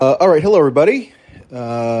right, hello everybody.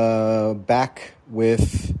 Back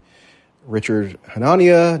with Richard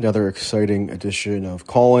Hanania, another exciting edition of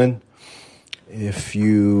Call-In. If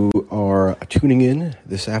you are tuning in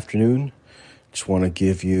this afternoon, just want to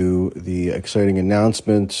give you the exciting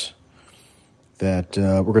announcement that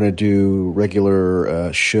we're going to do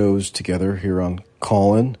regular shows together here on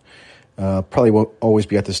Call-In. Probably won't always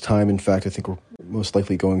be at this time. In fact, I think we're most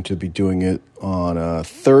likely going to be doing it on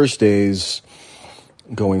Thursdays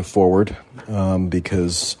going forward,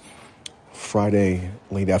 because Friday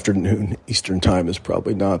late afternoon Eastern time is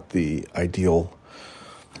probably not the ideal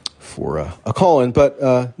for a call-in, but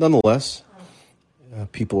nonetheless,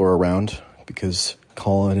 people are around because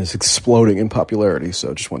call-in is exploding in popularity,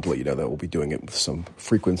 so just wanted to let you know that we'll be doing it with some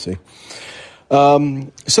frequency. We're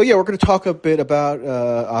going to talk a bit about,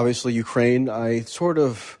 obviously, Ukraine. I sort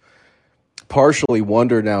of partially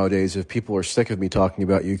wonder nowadays if people are sick of me talking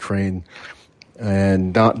about Ukraine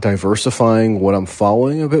and not diversifying what I'm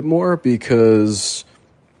following a bit more, because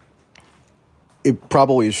it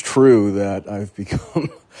probably is true that I've become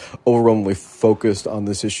overwhelmingly focused on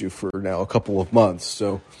this issue for now a couple of months.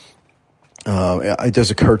 So it does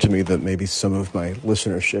occur to me that maybe some of my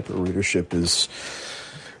listenership or readership is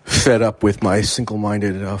fed up with my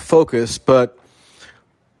single-minded focus, but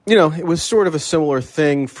it was sort of a similar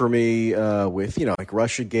thing for me with, like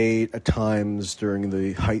Russiagate at times during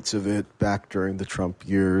the heights of it back during the Trump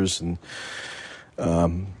years. And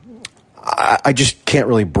I just can't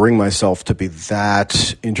really bring myself to be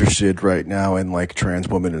that interested right now in like trans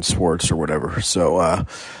women in sports or whatever. So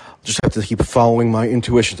just have to keep following my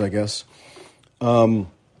intuitions, I guess. So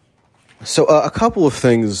a couple of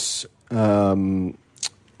things,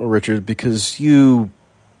 Richard, because you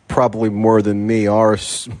probably more than me are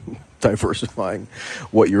diversifying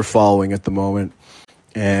what you're following at the moment,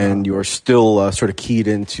 and you're still sort of keyed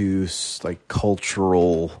into like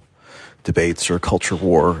cultural debates or culture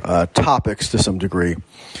war topics to some degree.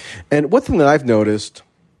 And one thing that I've noticed,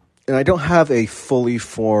 and I don't have a fully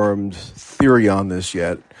formed theory on this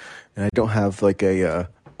yet, and I don't have like a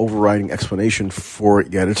overriding explanation for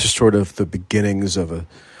it yet, it's just sort of the beginnings of a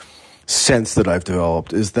sense that I've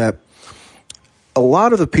developed, is that a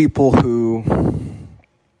lot of the people who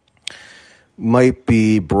might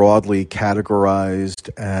be broadly categorized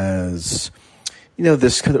as,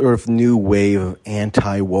 this kind of new wave of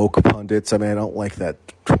anti-woke pundits. I mean, I don't like that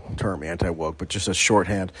term, anti-woke, but just a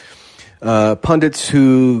shorthand. Pundits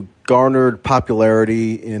who garnered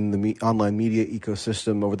popularity in the online media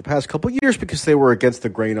ecosystem over the past couple of years because they were against the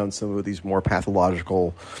grain on some of these more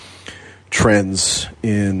pathological trends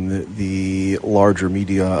in the larger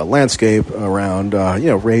media landscape around,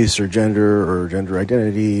 race or gender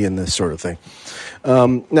identity and this sort of thing.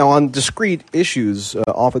 Now, on discrete issues,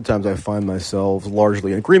 oftentimes I find myself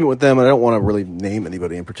largely in agreement with them, and I don't want to really name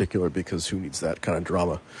anybody in particular because who needs that kind of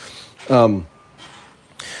drama?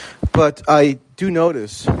 But I do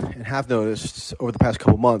notice and have noticed over the past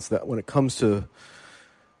couple months that when it comes to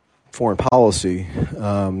foreign policy,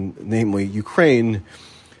 namely Ukraine,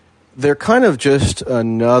 they're kind of just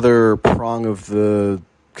another prong of the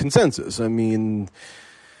consensus. I mean,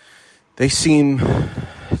 they seem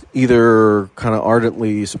either kind of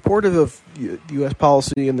ardently supportive of U.S.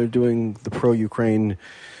 policy and they're doing the pro-Ukraine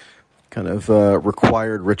kind of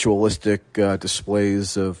required ritualistic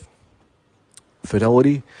displays of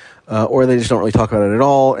fidelity, or they just don't really talk about it at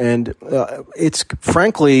all. And it's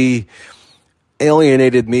frankly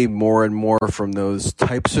alienated me more and more from those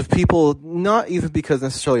types of people, not even because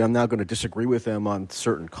necessarily I'm now going to disagree with them on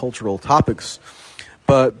certain cultural topics,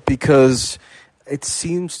 but because it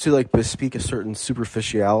seems to like bespeak a certain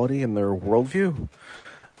superficiality in their worldview.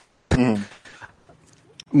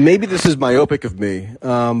 Maybe this is myopic of me,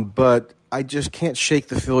 but I just can't shake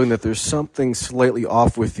the feeling that there's something slightly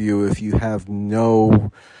off with you if you have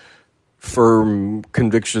no firm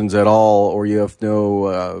convictions at all, or you have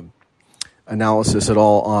no analysis at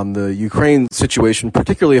all on the Ukraine situation,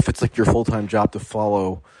 particularly if it's like your full-time job to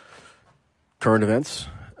follow current events.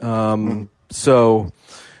 So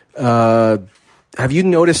have you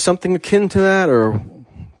noticed something akin to that, or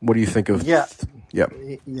what do you think of? Yeah. Yeah.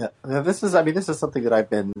 This is something that I've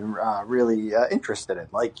been really interested in.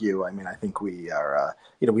 Like you, I mean, I think we are,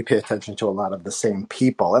 we pay attention to a lot of the same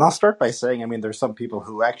people. And I'll start by saying, I mean, there's some people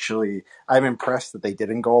who actually, I'm impressed that they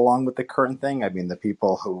didn't go along with the current thing. I mean, the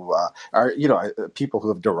people who are, people who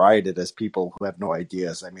have derided as people who have no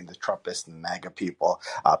ideas. I mean, the Trumpists and MAGA people,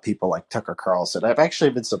 people like Tucker Carlson. I've actually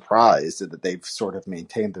been surprised that they've sort of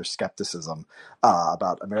maintained their skepticism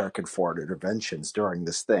about American foreign interventions during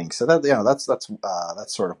this thing. So that, that's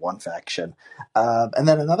that's sort of one faction, and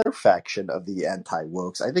then another faction of the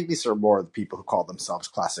anti-wokes. I think these are more the people who call themselves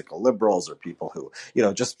classical liberals, or people who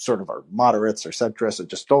just sort of are moderates or centrists and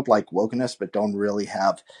just don't like wokeness, but don't really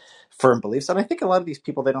have firm beliefs. And I think a lot of these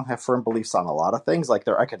people, they don't have firm beliefs on a lot of things. Like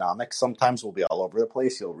their economics sometimes will be all over the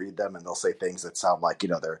place. You'll read them and they'll say things that sound like,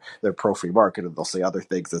 they're pro-free market, and they'll say other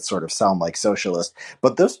things that sort of sound like socialist.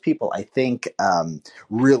 But those people, I think,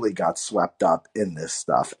 really got swept up in this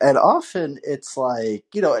stuff. And often it's like,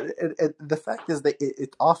 the fact is that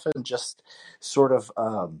it often just sort of,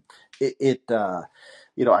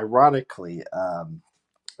 ironically,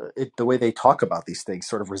 the way they talk about these things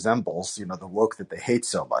sort of resembles, the woke that they hate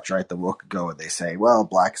so much, right? The woke go and they say, well,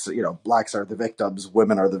 blacks are the victims,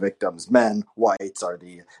 women are the victims, men, whites are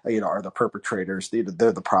are the perpetrators,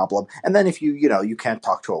 they're the problem. And then if you can't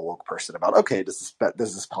talk to a woke person about, okay, does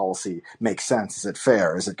this policy make sense? Is it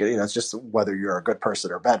fair? Is it good? It's just whether you're a good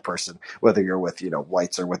person or a bad person, whether you're with,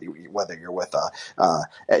 whites or whether you're with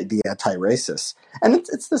the anti-racists. And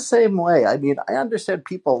it's the same way. I mean, I understand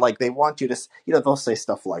people, like, they want you to, they'll say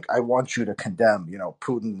stuff like, I want you to condemn,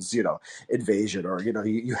 Putin's, invasion, or,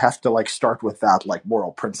 you have to, like, start with that, like,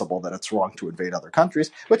 moral principle that it's wrong to invade other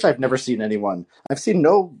countries, which I've never seen I've seen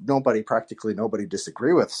practically nobody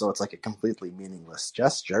disagree with. So it's like a completely meaningless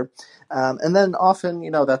gesture. And then often,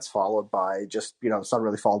 that's followed by just, it's not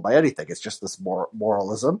really followed by anything. It's just this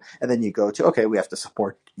moralism. And then you go to, okay, we have to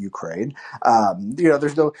support Ukraine.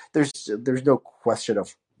 There's no question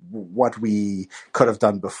of what we could have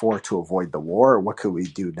done before to avoid the war, or what could we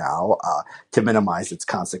do now to minimize its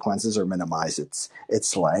consequences or minimize its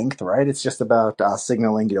length, right? It's just about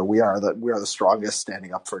signaling, we are the strongest,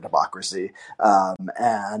 standing up for democracy,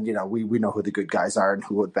 and we know who the good guys are and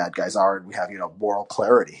who the bad guys are, and we have moral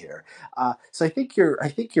clarity here. So I think you're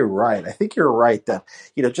right. I think you're right that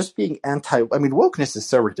just being wokeness is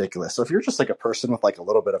so ridiculous. So if you're just like a person with like a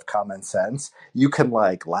little bit of common sense, you can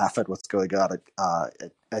like laugh at what's going on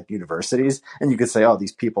at universities, and you could say, oh,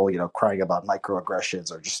 these people, crying about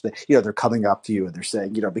microaggressions, or just, they're coming up to you and they're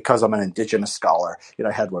saying, because I'm an indigenous scholar,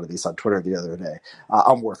 I had one of these on Twitter the other day,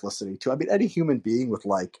 I'm worth listening to. I mean, any human being with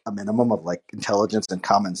like a minimum of like intelligence and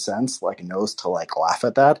common sense, like, knows to like laugh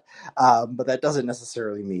at that. But that doesn't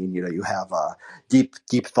necessarily mean, you have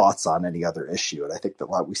deep thoughts on any other issue. And I think that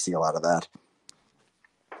we see a lot of that.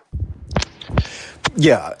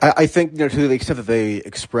 Yeah, I think to the extent that they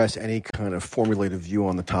express any kind of formulated view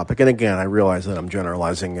on the topic, and again, I realize that I'm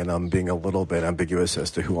generalizing and I'm being a little bit ambiguous as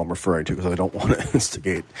to who I'm referring to, because I don't want to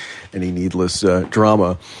instigate any needless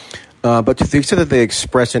drama. But to the extent that they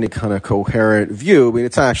express any kind of coherent view, I mean,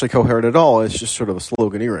 it's not actually coherent at all. It's just sort of a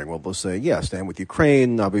sloganeering. Well, they'll say, yeah, stand with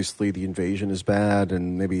Ukraine. Obviously, the invasion is bad,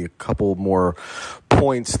 and maybe a couple more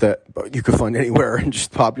points that you could find anywhere in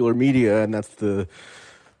just popular media, and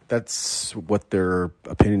that's what their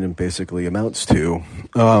opinion basically amounts to.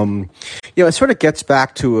 It sort of gets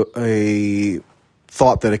back to a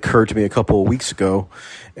thought that occurred to me a couple of weeks ago,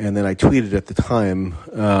 and then I tweeted at the time,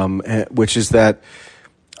 which is that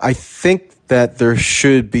I think that there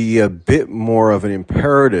should be a bit more of an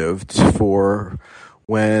imperative for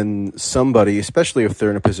when somebody, especially if they're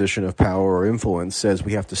in a position of power or influence, says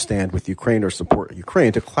we have to stand with Ukraine or support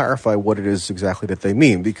Ukraine, to clarify what it is exactly that they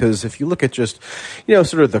mean. Because if you look at just,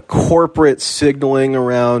 sort of the corporate signaling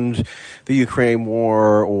around the Ukraine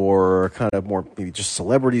war, or kind of more maybe just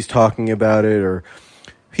celebrities talking about it, or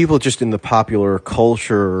people just in the popular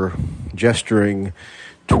culture gesturing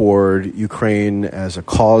toward Ukraine as a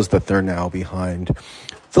cause that they're now behind,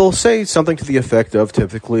 they'll say something to the effect of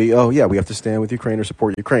typically, oh, yeah, we have to stand with Ukraine or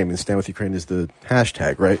support Ukraine. And stand with Ukraine is the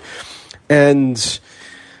hashtag, right? And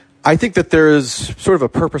I think that there is sort of a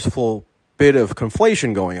purposeful bit of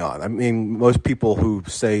conflation going on. I mean, most people who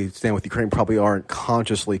say stand with Ukraine probably aren't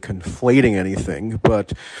consciously conflating anything,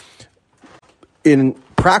 but in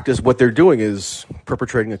practice, what they're doing is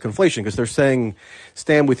perpetrating a conflation, because they're saying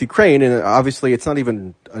stand with Ukraine, and obviously it's not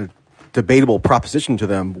even a debatable proposition to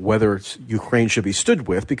them whether Ukraine should be stood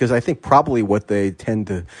with, because I think probably what they tend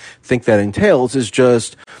to think that entails is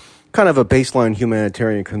just kind of a baseline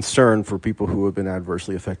humanitarian concern for people who have been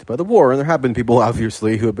adversely affected by the war. And there have been people,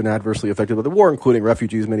 obviously, who have been adversely affected by the war, including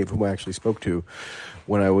refugees, many of whom I actually spoke to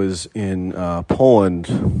when I was in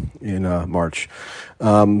Poland in March.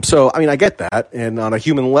 So, I mean, I get that. And on a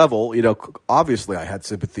human level, obviously I had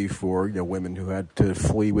sympathy for, women who had to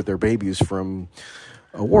flee with their babies from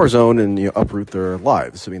a war zone and uproot their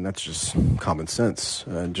lives. I mean, that's just common sense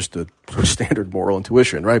and just a sort of standard moral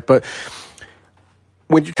intuition, right? But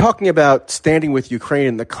when you're talking about standing with Ukraine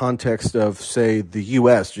in the context of, say, the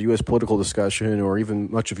U.S., or U.S. political discussion, or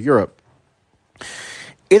even much of Europe,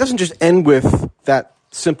 it doesn't just end with that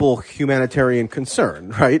simple humanitarian concern,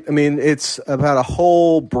 right? I mean, it's about a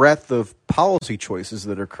whole breadth of policy choices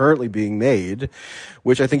that are currently being made,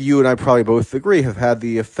 which I think you and I probably both agree have had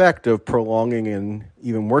the effect of prolonging and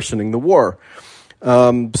even worsening the war.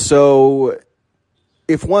 So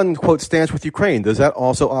if one, quote, stands with Ukraine, does that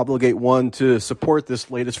also obligate one to support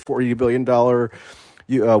this latest $40 billion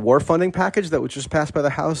war funding package that was just passed by the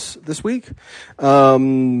House this week?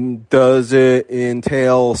 Does it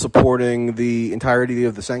entail supporting the entirety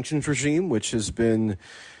of the sanctions regime, which has been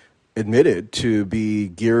admitted to be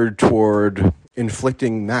geared toward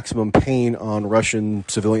inflicting maximum pain on Russian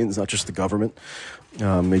civilians, not just the government?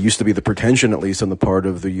 It used to be the pretension, at least on the part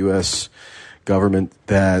of the U.S. government,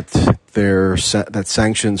 that that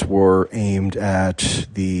sanctions were aimed at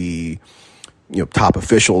the top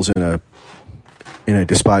officials in a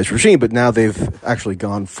despised regime, but now they've actually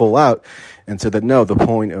gone full out and said that no, the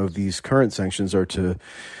point of these current sanctions are to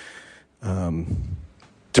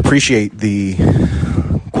depreciate the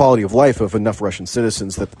quality of life of enough Russian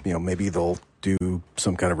citizens that maybe they'll do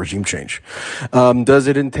some kind of regime change. Does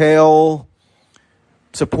it entail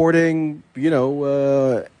supporting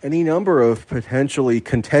any number of potentially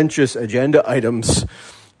contentious agenda items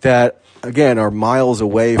that again are miles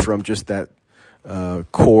away from just that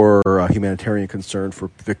core humanitarian concern for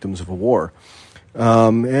victims of a war?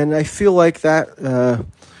 And I feel like that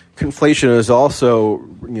conflation is also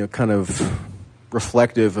kind of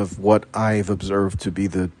reflective of what I've observed to be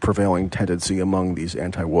the prevailing tendency among these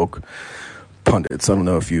anti-woke pundits. I don't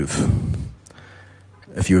know if you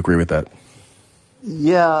agree with that.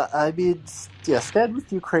 Yeah, I mean, stand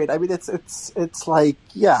with Ukraine. I mean, it's like,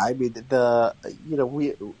 yeah, I mean, I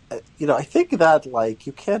think that like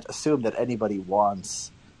you can't assume that anybody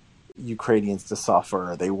wants Ukrainians to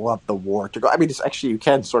suffer. They want the war to go. I mean, it's actually, you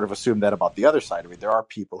can sort of assume that about the other side. I mean, there are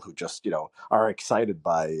people who just, are excited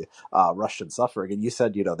by Russian suffering. And you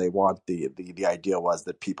said, they want the idea was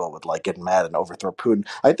that people would like get mad and overthrow Putin.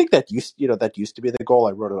 I think that used to be the goal.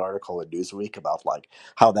 I wrote an article in Newsweek about like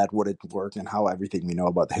how that wouldn't work and how everything we know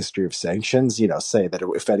about the history of sanctions, say that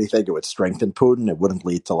if anything, it would strengthen Putin. It wouldn't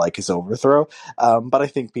lead to like his overthrow. But I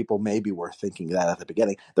think people maybe were thinking that at the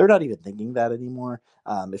beginning. They're not even thinking that anymore.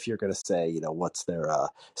 If you're going to say, what's their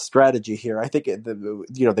strategy here, I think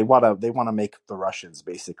they want to make the Russians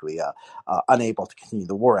basically unable to continue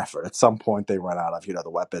the war effort. At some point, they run out of the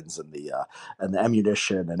weapons and the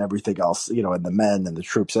ammunition and everything else, and the men and the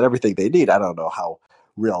troops and everything they need. I don't know how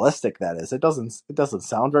realistic that is. It doesn't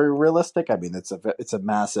sound very realistic. I mean, it's a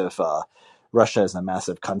massive. Russia is a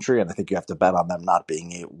massive country, and I think you have to bet on them not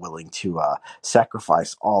being willing to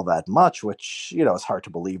sacrifice all that much, which, it's hard to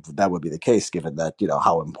believe that would be the case given that,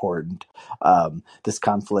 how important this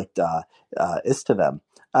conflict is to them.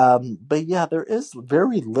 But yeah, there is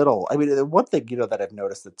very little. I mean, one thing, that I've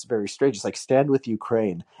noticed that's very strange is like stand with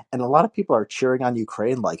Ukraine. And a lot of people are cheering on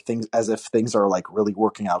Ukraine, like things as if things are like really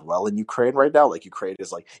working out well in Ukraine right now. Like Ukraine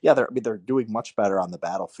is like, yeah, they're doing much better on the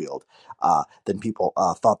battlefield than people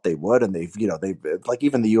thought they would. And they've like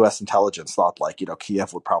even the U.S. intelligence thought like,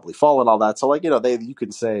 Kiev would probably fall and all that. So like, you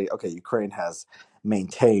can say, okay, Ukraine has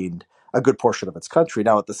maintained a good portion of its country.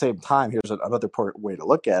 Now, at the same time, here's another way to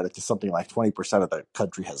look at it: to something like 20% of the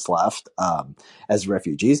country has left as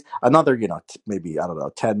refugees. Another, maybe, I don't know,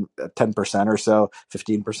 10% or so,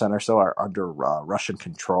 15% or so are under Russian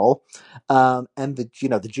control. And the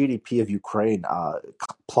GDP of Ukraine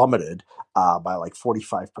plummeted by like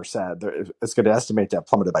 45%. It's going to estimate to have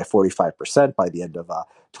plummeted by 45% by the end of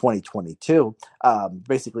 2022.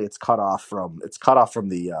 Basically, it's cut off from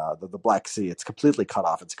the Black Sea. It's completely cut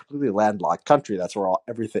off. It's a completely landlocked country. That's where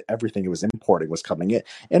everything it was importing was coming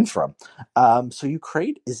in from. So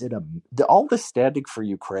Ukraine is all this standing for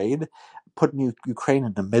Ukraine put Ukraine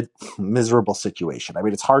in a miserable situation. I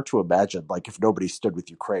mean, it's hard to imagine like if nobody stood with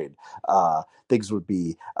Ukraine, things would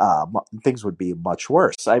be much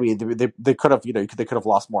worse. I mean, they could have they could have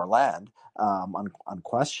lost more land,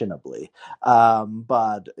 unquestionably.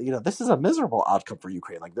 But this is a miserable outcome for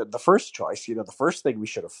Ukraine. Like the first choice, the first thing we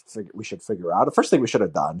should figure out, the first thing we should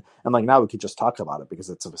have done, and like now we could just talk about it because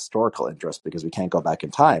it's of historical interest because we can't go back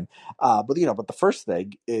in time. But the first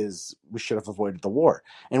thing is we should have avoided the war,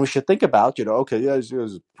 and we should think about okay, yeah, it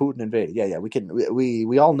was Putin invaded. Yeah,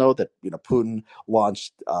 we all know that Putin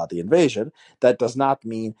launched the invasion. That does not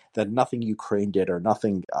mean that nothing Ukraine did or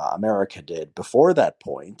nothing America did before that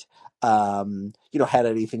point had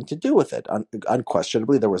anything to do with it.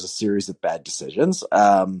 Unquestionably, there was a series of bad decisions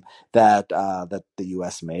that the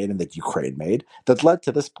U.S. made and that Ukraine made that led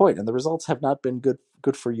to this point, and the results have not been good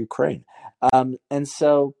for Ukraine. And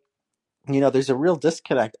so there's a real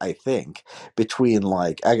disconnect, I think, between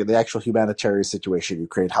like the actual humanitarian situation in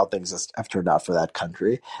Ukraine, how things have turned out for that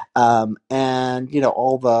country, and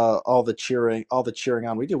all the cheering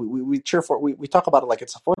on we do. We cheer for we talk about it like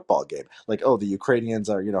it's a football game. Like, oh, the Ukrainians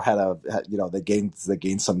are they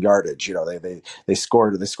gained some yardage. They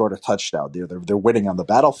scored a touchdown. They're winning on the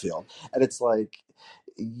battlefield, and it's like,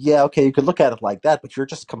 yeah, okay, you could look at it like that, but you're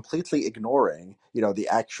just completely ignoring, the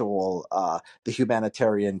actual the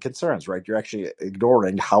humanitarian concerns, right? You're actually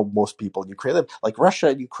ignoring how most people in Ukraine live. Like Russia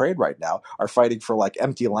and Ukraine right now are fighting for like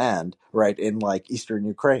empty land, right, in like eastern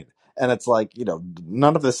Ukraine. And it's like,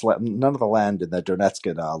 none of the land in the Donetsk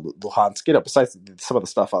and Luhansk, besides some of the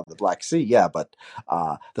stuff on the Black Sea, yeah, but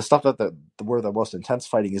the stuff where the most intense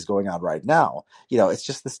fighting is going on right now, it's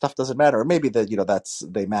just this stuff doesn't matter. Or maybe that,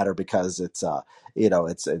 they matter because it's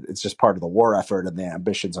just part of the war effort, and the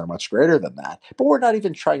ambitions are much greater than that. But we're not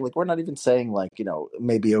even trying, like, we're not even saying, like,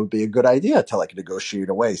 maybe it would be a good idea to like negotiate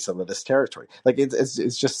away some of this territory. Like,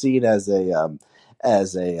 it's just seen as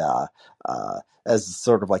as a as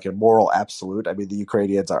sort of like a moral absolute. I mean, the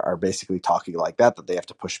Ukrainians are basically talking like that they have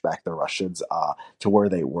to push back the Russians to where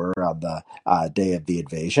they were on the day of the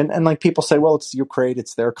invasion. And like people say, well, it's Ukraine,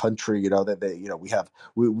 it's their country, that we have,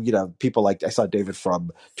 people like, I saw David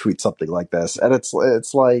Frum tweet something like this, and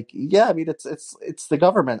it's like, yeah, I mean, it's the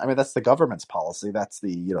government. I mean, that's the government's policy. That's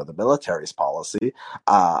the military's policy.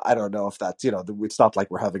 I don't know if that's, it's not like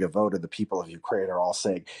we're having a vote and the people of Ukraine are all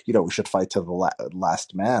saying, we should fight to the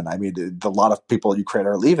last man. I mean, a lot of people in Ukraine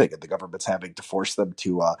are leaving, and the government's having to force them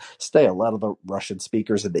to stay. A lot of the Russian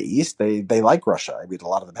speakers in the East, they like Russia. I mean, a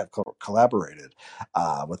lot of them have collaborated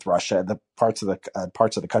with Russia, and the parts of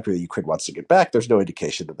the country that Ukraine wants to get back, there's no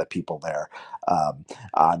indication that the people there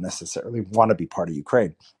necessarily want to be part of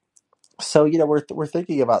Ukraine. So, we're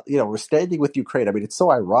thinking about, we're standing with Ukraine. I mean, it's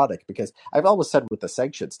so ironic because I've always said with the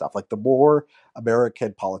sanction stuff, like the more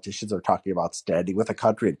American politicians are talking about standing with a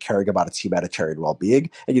country and caring about its humanitarian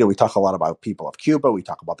well-being, and we talk a lot about people of Cuba, we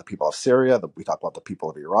talk about the people of Syria, we talk about the people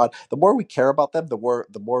of Iran. The more we care about them, the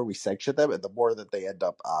more we sanction them, and the more that they end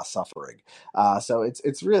up suffering. So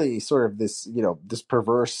it's really sort of this this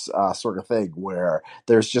perverse sort of thing where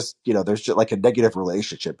there's just like a negative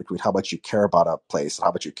relationship between how much you care about a place and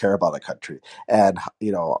how much you care about a country, and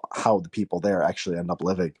how the people there actually end up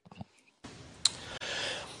living.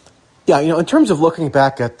 Yeah, in terms of looking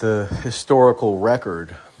back at the historical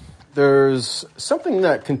record, there's something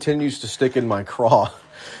that continues to stick in my craw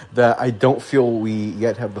that I don't feel we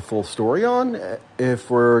yet have the full story on. If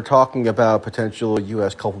we're talking about potential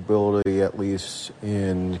U.S. culpability, at least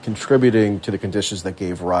in contributing to the conditions that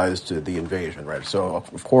gave rise to the invasion, right? So,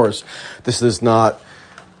 of course, this does not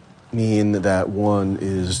mean that one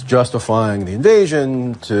is justifying the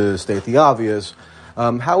invasion, to state the obvious.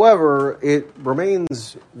 However, it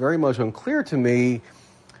remains very much unclear to me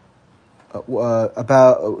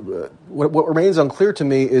what remains unclear to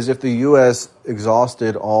me is if the U.S.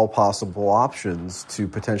 exhausted all possible options to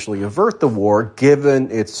potentially avert the war, given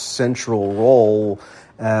its central role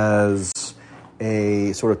as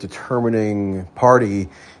a sort of determining party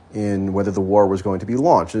in whether the war was going to be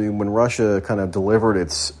launched. I mean, when Russia kind of delivered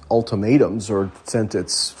its ultimatums or sent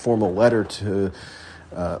its formal letter to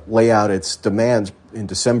lay out its demands in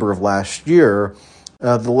December of last year,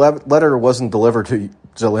 the letter wasn't delivered to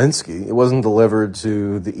Zelensky. It wasn't delivered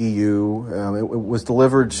to the EU. It was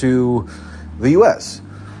delivered to the U.S.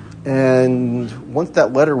 And once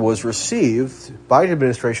that letter was received, Biden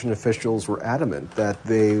administration officials were adamant that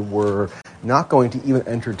they were not going to even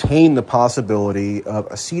entertain the possibility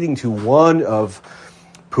of acceding to one of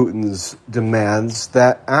Putin's demands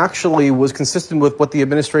that actually was consistent with what the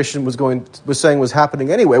administration was saying was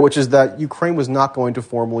happening anyway, which is that Ukraine was not going to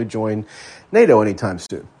formally join NATO anytime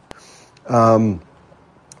soon.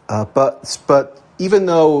 But even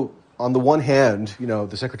though on the one hand,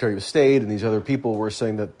 the Secretary of State and these other people were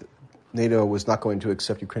saying that NATO was not going to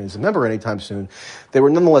accept Ukraine as a member anytime soon, they were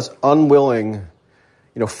nonetheless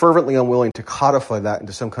fervently unwilling to codify that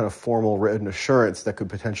into some kind of formal written assurance that could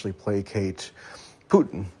potentially placate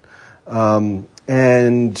Putin.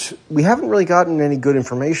 And we haven't really gotten any good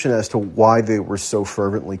information as to why they were so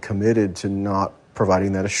fervently committed to not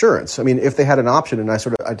providing that assurance. I mean, if they had an option, and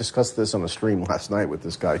I discussed this on a stream last night with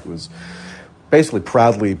this guy who was basically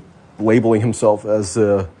proudly labeling himself as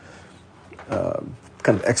a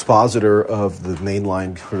kind of expositor of the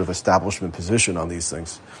mainline sort of establishment position on these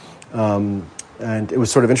things. And it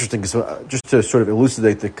was sort of interesting because just to sort of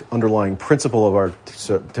elucidate the underlying principle of our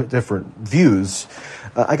different views,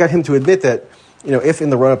 I got him to admit that, if in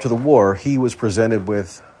the run-up to the war, he was presented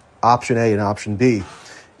with option A and option B,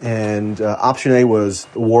 and option A was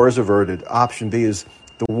the war is averted, option B is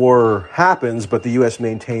the war happens, but the U.S.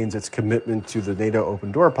 maintains its commitment to the NATO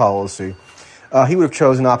open door policy, he would have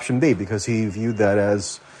chosen option B because he viewed that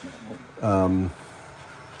as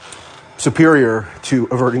superior to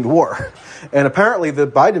averting the war. And apparently the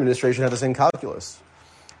Biden administration had the same calculus.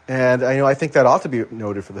 And I think that ought to be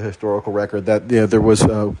noted for the historical record that there was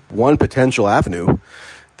one potential avenue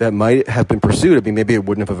that might have been pursued. I mean, maybe it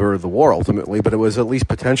wouldn't have averted the war ultimately, but it was at least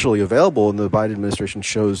potentially available, and the Biden administration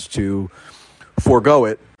chose to forego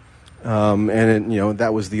it.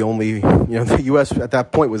 That was the only, the U.S. at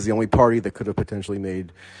that point was the only party that could have potentially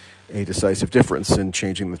made a decisive difference in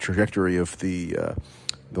changing the trajectory of the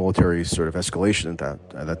military sort of escalation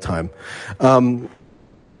at that time.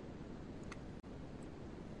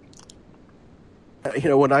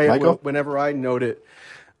 Whenever I note it,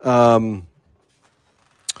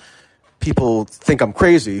 people think I'm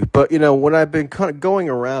crazy, but when I've been kind of going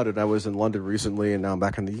around, and I was in London recently, and now I'm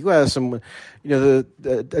back in the U.S., and a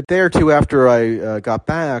day or two after I got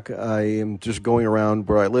back, I am just going around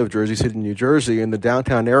where I live, Jersey City, New Jersey, in the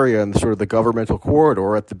downtown area, and sort of the governmental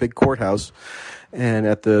corridor at the big courthouse, and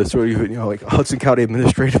at the sort of like Hudson County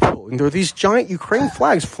Administrative Building. There are these giant Ukraine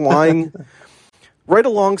flags flying right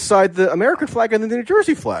alongside the American flag and the New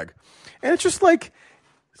Jersey flag, and it's just like.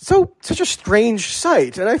 Such a strange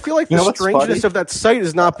sight, and I feel like the strangeness of that sight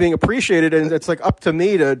is not being appreciated, and it's like up to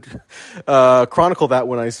me to chronicle that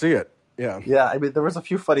when I see it. Yeah. I mean, there was a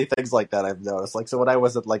few funny things like that I've noticed. Like, so when I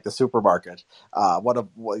was at like the supermarket,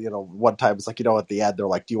 one time it's like at the end they're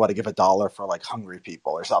like, "Do you want to give $1 for like hungry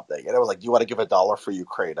people or something?" And it was like, "Do you want to give $1 for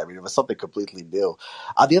Ukraine?" I mean, it was something completely new.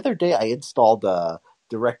 The other day I installed a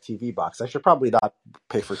DirecTV box. I should probably not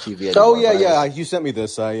pay for TV anymore. Oh yeah. You sent me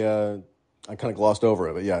this. I kind of glossed over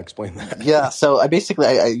it, but yeah, explain that. Yeah, so I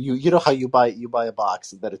basically, you know how you buy a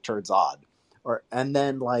box and then it turns on, and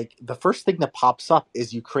then like the first thing that pops up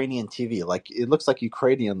is Ukrainian TV, like it looks like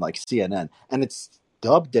Ukrainian, like CNN, and it's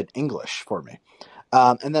dubbed in English for me.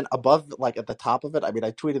 And then above, like at the top of it, I mean,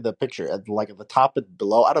 I tweeted the picture, and like at the top and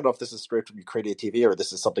below, I don't know if this is straight from Ukrainian TV or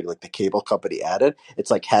this is something like the cable company added. It's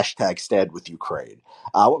like #Stand with Ukraine,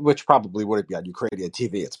 which probably wouldn't be on Ukrainian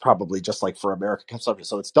TV. It's probably just like for American consumption.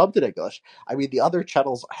 So it's dubbed in English. I mean, the other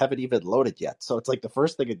channels haven't even loaded yet. So it's like the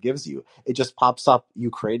first thing it gives you, it just pops up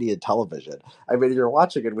Ukrainian television. I mean, you're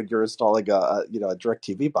watching it when you're installing a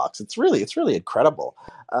DirecTV box. It's really incredible.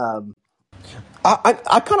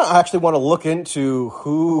 I kind of actually want to look into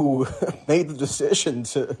who made the decision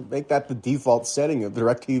to make that the default setting of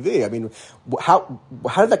DirecTV. I mean, how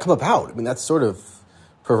did that come about? I mean, that's sort of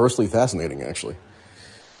perversely fascinating, actually.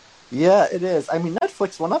 Yeah, it is. I mean,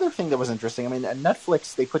 Netflix, one other thing that was interesting, I mean, at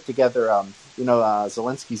Netflix, they put together,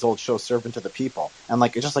 Zelensky's old show, Servant of the People. And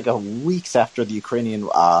just weeks after the Ukrainian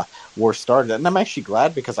war started. And I'm actually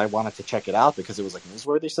glad because I wanted to check it out because it was like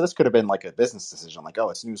newsworthy. So this could have been like a business decision. Like, oh,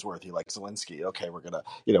 it's newsworthy, like Zelensky. Okay, we're going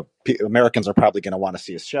to, Americans are probably going to want to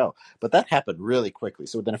see his show. But that happened really quickly.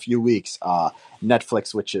 So within a few weeks,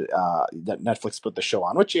 Netflix put the show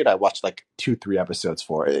on, which I watched like 2-3 episodes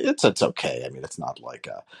for. It's okay. I mean, it's not like,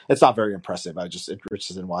 it's not very impressive. I was just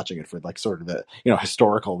interested in watching it for like sort of the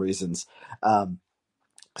historical reasons.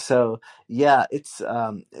 So yeah, it's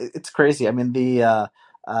crazy. I mean the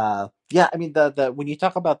when you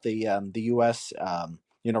talk about the U.S.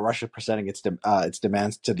 Russia presenting its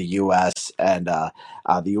demands to the U.S. and the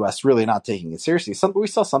U.S. really not taking it seriously. We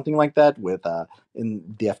saw something like that with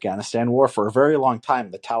in the Afghanistan war for a very long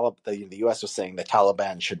time. The U.S. was saying the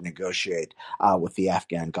Taliban should negotiate with the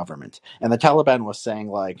Afghan government, and the Taliban was saying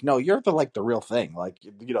like, no, you're the real thing. Like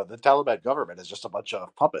the Taliban government is just a bunch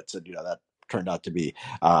of puppets, and that turned out to be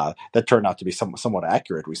somewhat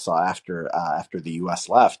accurate. We saw after the U.S.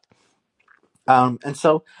 left. And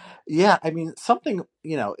so, yeah, I mean, something,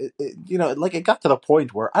 it got to the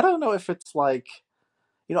point where I don't know if it's like,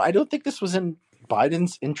 I don't think this was in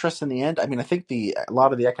Biden's interest in the end. I mean, I think a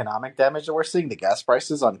lot of the economic damage that we're seeing, the gas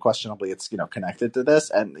prices, unquestionably, it's, connected to this.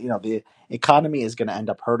 And, the economy is going to end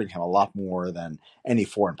up hurting him a lot more than any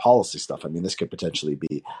foreign policy stuff. I mean, this could potentially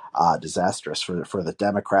be disastrous for the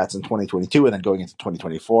Democrats in 2022 and then going into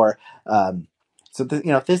 2024. So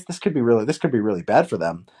this could be really bad for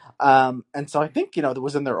them. And so I think it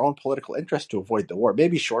was in their own political interest to avoid the war.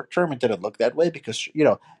 Maybe short term it didn't look that way because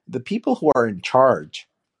the people who are in charge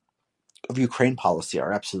of Ukraine policy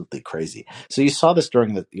are absolutely crazy. So you saw this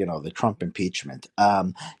during the Trump impeachment.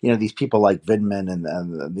 These people like Vindman and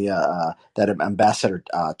that Ambassador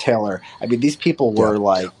Taylor. I mean, these people were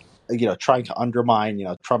trying to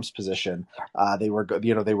undermine, Trump's position. They were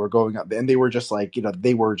going up and they were just like,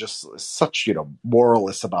 they were just such,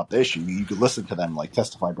 moralists about the issue. You could listen to them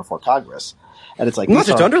testify before Congress. And it's like, not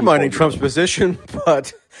just undermining Trump's position,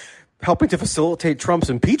 but helping to facilitate Trump's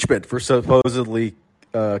impeachment for supposedly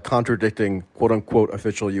contradicting quote-unquote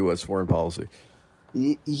official U.S. foreign policy.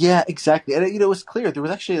 Yeah, exactly. And it was clear. There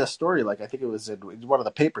was actually a story, like I think it was in one of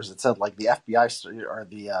the papers that said like the FBI or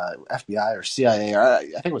the FBI or CIA, or I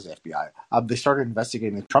think it was the FBI. They started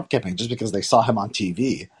investigating the Trump campaign just because they saw him on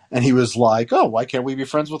TV, and he was like, "Oh, why can't we be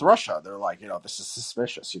friends with Russia?" They're like, "This is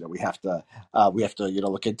suspicious. We have to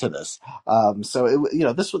look into this." So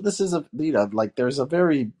this is like there's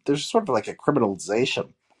sort of like a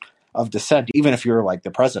criminalization of dissent, even if you're like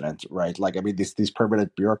the president, right? Like, I mean, these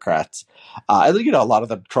permanent bureaucrats, and a lot of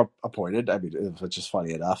them Trump appointed. I mean, which is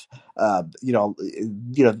funny enough.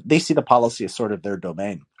 They see the policy as sort of their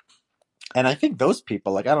domain. And I think those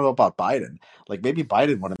people, like, I don't know about Biden, like maybe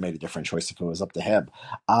Biden would have made a different choice if it was up to him.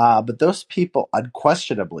 But those people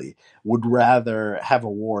unquestionably would rather have a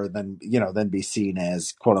war than be seen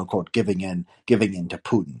as quote unquote giving in to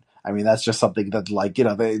Putin. I mean, that's just something that, like,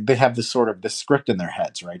 they have this sort of this script in their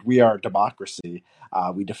heads, right? We are a democracy.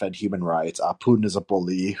 We defend human rights. Putin is a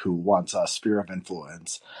bully who wants a sphere of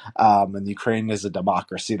influence. And Ukraine is a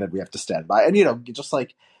democracy that we have to stand by. And, just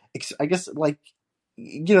like, I guess, like,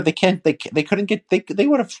 they couldn't get they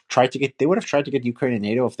would have tried to get Ukraine and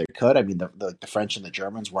NATO if they could. I mean, the French and the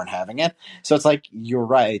Germans weren't having it. So it's like, you're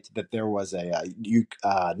right that there was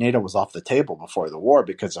NATO was off the table before the war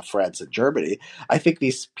because of France and Germany. I think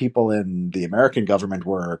these people in the American government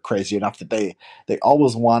were crazy enough that they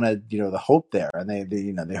always wanted the hope there, and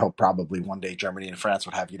they hope probably one day Germany and France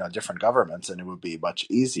would have different governments and it would be much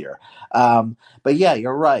easier. But yeah,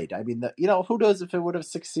 you're right. I mean, who knows if it would have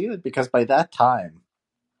succeeded, because by that time,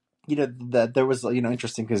 that there was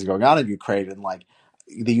interesting things going on in Ukraine, and like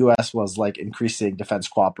the U.S. was like increasing defense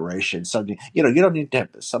cooperation. So you don't need to have,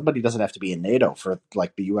 somebody doesn't have to be in NATO for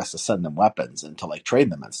like the U.S. to send them weapons and to like train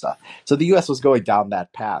them and stuff. So the U.S. was going down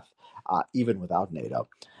that path even without NATO.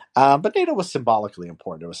 But NATO was symbolically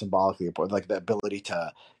important. It was symbolically important, like the ability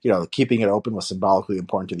to, keeping it open was symbolically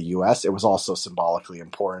important to the U.S. It was also symbolically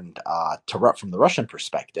important from the Russian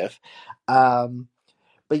perspective.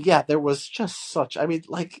 But yeah, there was just such. I mean,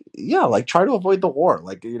 like, yeah, like try to avoid the war.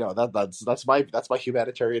 Like, that's my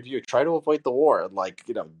humanitarian view. Try to avoid the war and like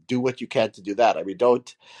do what you can to do that. I mean,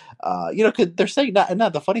 don't. 'Cause they're saying that, and now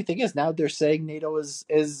the funny thing is now they're saying NATO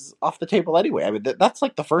is off the table anyway. I mean, that's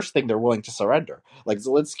like the first thing they're willing to surrender. Like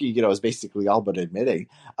Zelensky, is basically all but admitting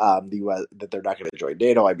the U.S. that they're not going to join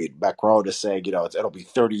NATO. I mean, Macron is saying it'll be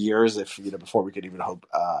 30 years if before we could even hope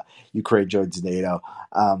Ukraine joins NATO.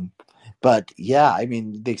 But yeah, I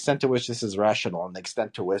mean, the extent to which this is rational and the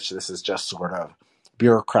extent to which this is just sort of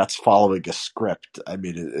bureaucrats following a script, I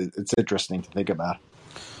mean, it's interesting to think about.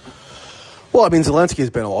 Well, I mean, Zelensky has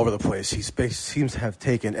been all over the place. He seems to have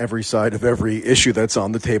taken every side of every issue that's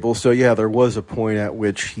on the table. So, yeah, there was a point at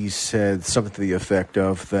which he said something to the effect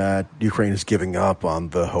of that Ukraine is giving up on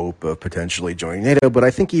the hope of potentially joining NATO. But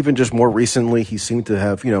I think even just more recently, he seemed to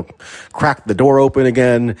have, cracked the door open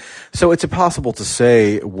again. So it's impossible to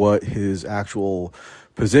say what his actual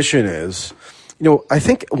position is. I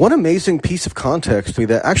think one amazing piece of context to me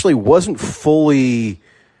that actually wasn't fully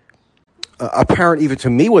apparent even to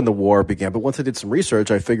me when the war began, but once I did some research,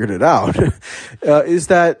 I figured it out, is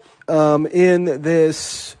that in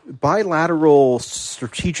this bilateral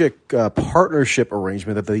strategic partnership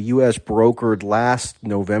arrangement that the U.S. brokered last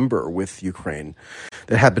November with Ukraine,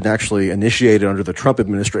 that had been actually initiated under the Trump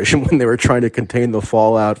administration when they were trying to contain the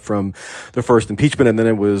fallout from the first impeachment, and then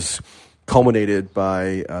it was culminated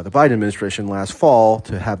by the Biden administration last fall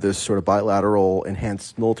to have this sort of bilateral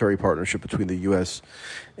enhanced military partnership between the U.S.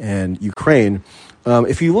 and Ukraine.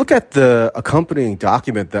 If you look at the accompanying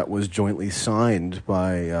document that was jointly signed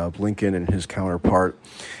by Blinken and his counterpart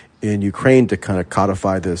in Ukraine to kind of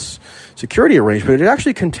codify this security arrangement, it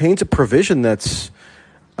actually contains a provision that's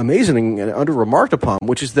amazing and under-remarked upon,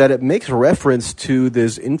 which is that it makes reference to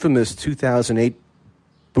this infamous 2008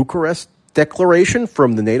 Bucharest Declaration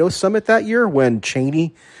from the NATO summit that year, when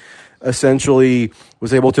Cheney essentially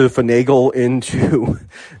was able to finagle into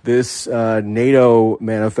this NATO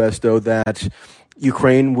manifesto that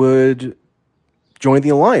Ukraine would join the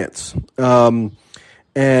alliance. And,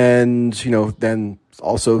 then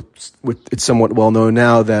also it's somewhat well known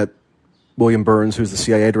now that William Burns, who's the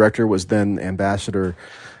CIA director, was then ambassador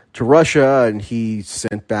to Russia, and he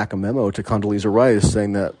sent back a memo to Condoleezza Rice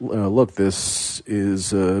saying that, look, this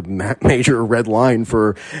is a major red line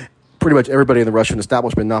for pretty much everybody in the Russian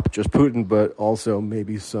establishment, not just Putin, but also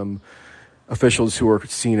maybe some officials who are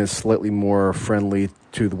seen as slightly more friendly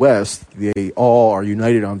to the West. They all are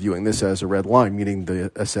united on viewing this as a red line, meaning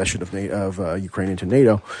the accession of Ukraine into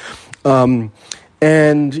NATO.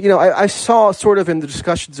 And, I saw sort of in the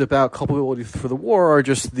discussions about culpability for the war or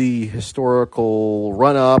just the historical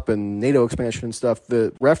run-up and NATO expansion and stuff,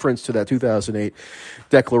 the reference to that 2008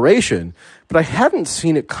 declaration. But I hadn't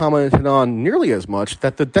seen it commented on nearly as much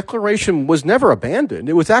that the declaration was never abandoned.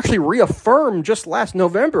 It was actually reaffirmed just last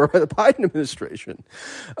November by the Biden administration.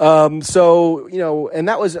 And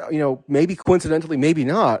that was, maybe coincidentally, maybe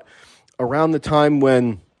not, around the time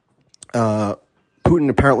when Putin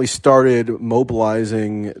apparently started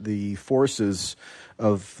mobilizing the forces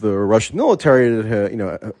of the Russian military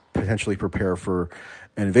to, potentially prepare for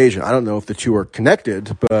an invasion. I don't know if the two are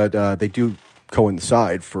connected, but they do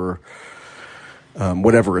coincide for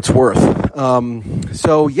whatever it's worth.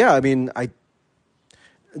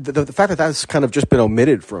 The fact that that's kind of just been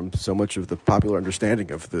omitted from so much of the popular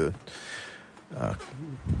understanding of the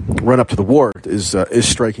run up to the war is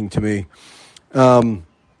striking to me.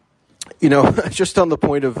 Just on the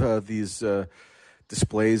point of these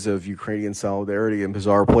displays of Ukrainian solidarity in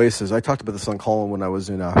bizarre places, I talked about this on Colin when I was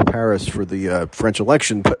in Paris for the French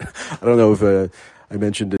election, but I don't know if I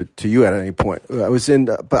mentioned it to you at any point.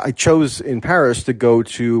 But I chose in Paris to go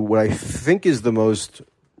to what I think is the most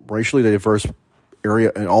racially diverse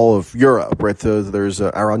area in all of Europe, right? There's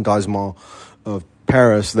an arrondissement of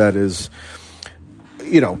Paris that is,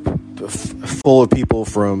 full of people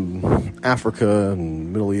from Africa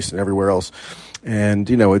and Middle East and everywhere else. And,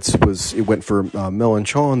 it went for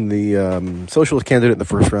Mélenchon, the socialist candidate in the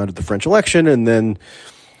first round of the French election, and then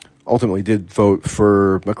ultimately did vote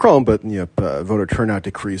for Macron, but voter turnout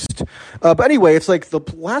decreased. But anyway, it's like the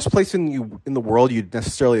last place in the world you'd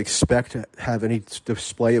necessarily expect to have any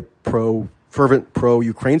display of fervent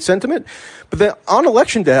pro-Ukraine sentiment. But then on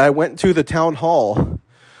election day, I went to the town hall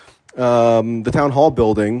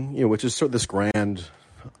building, which is sort of this grand,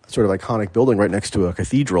 sort of iconic building right next to a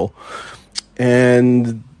cathedral.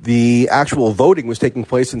 And the actual voting was taking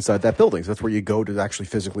place inside that building. So that's where you go to actually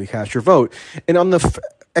physically cast your vote. And on the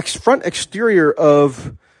front exterior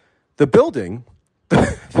of the building,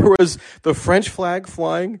 there was the French flag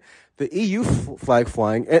flying, the EU flag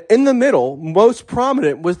flying, and in the middle, most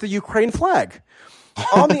prominent, was the Ukraine flag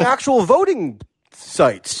on the actual voting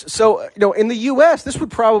sites. So, in the U.S., this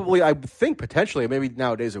would probably, I think, potentially, maybe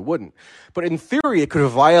nowadays it wouldn't, but in theory, it could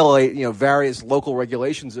violate, various local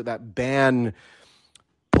regulations that ban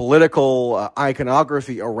political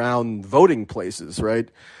iconography around voting places, right?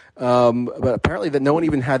 But apparently that no one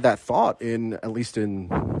even had that thought at least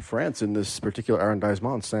in France, in this particular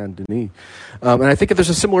arrondissement, Saint-Denis. And I think that there's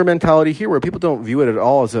a similar mentality here where people don't view it at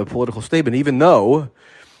all as a political statement, even though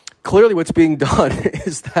clearly what's being done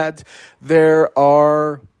is that there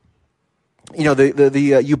are,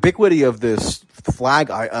 the ubiquity of this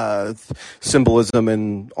flag symbolism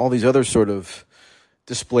and all these other sort of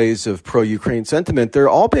displays of pro-Ukraine sentiment, they're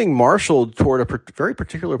all being marshaled toward a very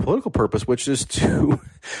particular political purpose, which is to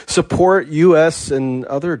support U.S. and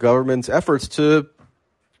other governments' efforts to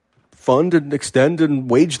fund and extend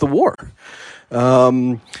and wage the war.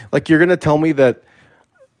 You're going to tell me that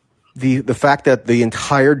the fact that the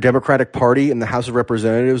entire Democratic Party in the House of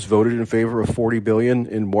Representatives voted in favor of $40 billion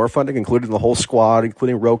in war funding, including the whole squad,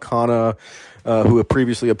 including Ro Khanna, who had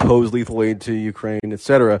previously opposed lethal aid to Ukraine,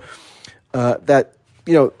 etc., that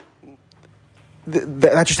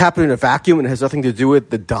just happened in a vacuum and has nothing to do with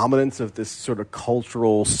the dominance of this sort of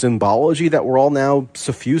cultural symbology that we're all now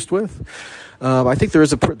suffused with. I think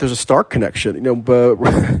there's a stark connection. But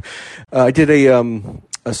I did a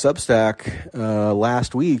Substack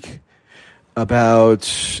last week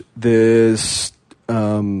about this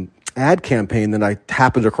ad campaign that I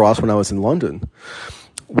happened across when I was in London,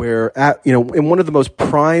 where in one of the most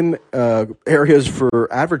prime areas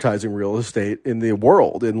for advertising real estate in the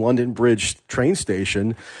world, in London Bridge train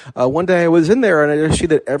station, one day I was in there and I see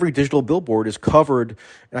that every digital billboard is covered,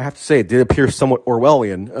 and I have to say it did appear somewhat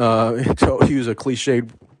Orwellian, to use a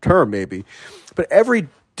cliched term maybe, but every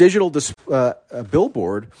digital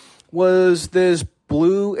billboard was this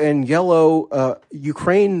blue and yellow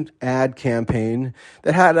Ukraine ad campaign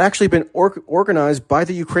that had actually been organized by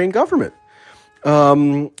the Ukraine government.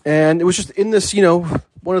 And it was just in this,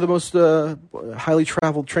 one of the most highly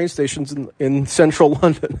traveled train stations in central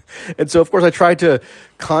London. And so, of course, I tried to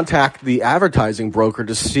contact the advertising broker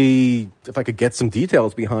to see if I could get some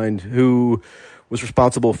details behind who was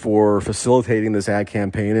responsible for facilitating this ad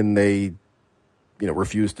campaign, and they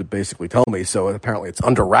refused to basically tell me. So apparently it's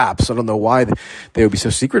under wraps. I don't know why they would be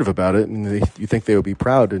so secretive about it. And you think they would be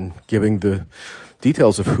proud in giving the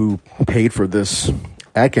details of who paid for this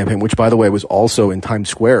ad campaign, which, by the way, was also in Times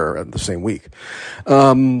Square the same week.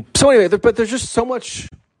 So anyway, but there's just so much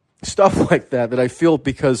stuff like that I feel,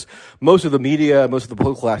 because most of the media, most of the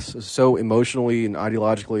political class is so emotionally and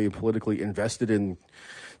ideologically and politically invested in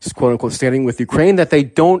quote unquote standing with Ukraine, that they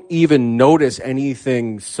don't even notice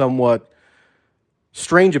anything somewhat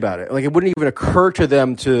strange about it. Like, it wouldn't even occur to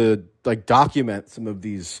them to like document some of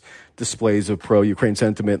these displays of pro-Ukraine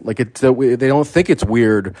sentiment. Like, they don't think it's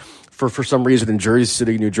weird for some reason in Jersey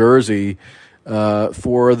City, New Jersey,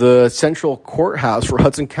 for the central courthouse for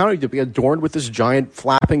Hudson County to be adorned with this giant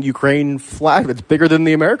flapping Ukraine flag that's bigger than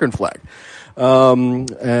the American flag. And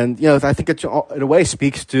I think it in a way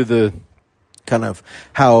speaks to the kind of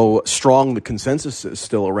how strong the consensus is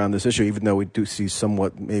still around this issue, even though we do see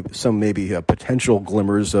maybe potential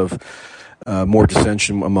glimmers of more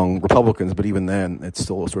dissension among Republicans. But even then, it's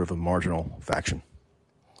still sort of a marginal faction.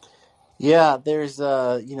 Yeah, there's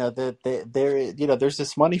there's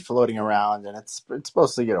this money floating around, and it's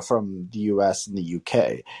mostly from the U.S. and the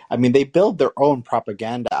U.K. I mean, they build their own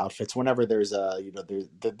propaganda outfits whenever there's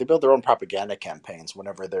they build their own propaganda campaigns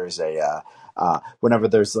whenever there's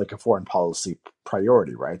like a foreign policy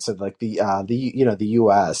priority, right? So like the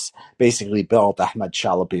U.S. basically built Ahmed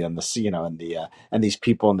Shalabi and and these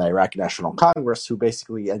people in the Iraqi National Congress who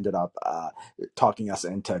basically ended up talking us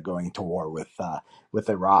into going to war with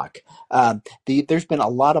Iraq. There's been a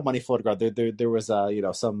lot of money floating around. There was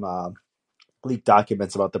some leaked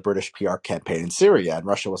documents about the British PR campaign in Syria, and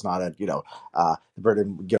Russia was not at the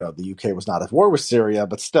UK was not at war with Syria,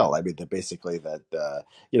 but still, I mean, basically that the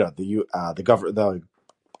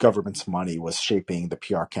government's money was shaping the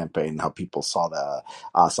PR campaign and how people saw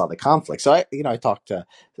the conflict. So I talked to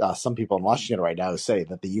some people in Washington right now who say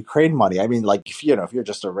that the Ukraine money. I mean, like if you're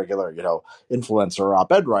just a regular influencer or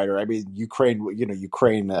op-ed writer, I mean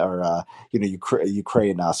Ukraine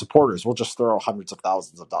supporters will just throw hundreds of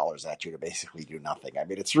thousands of dollars at you to basically do nothing. I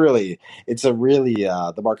mean, it's a really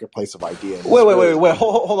the marketplace of ideas. Wait.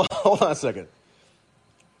 Hold on a second.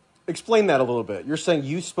 Explain that a little bit. You're saying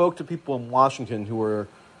you spoke to people in Washington who were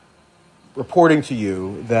reporting to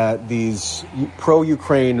you that these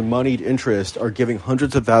pro-Ukraine moneyed interests are giving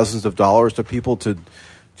hundreds of thousands of dollars to people to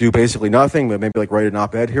do basically nothing, but maybe like write an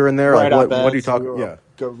op-ed here and there. Right, like what are you talking? Yeah.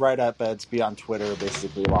 Go write op-eds, be on Twitter,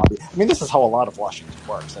 basically lobby. I mean, this is how a lot of Washington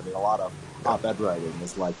works. I mean, a lot of op-ed writing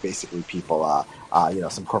is like basically people,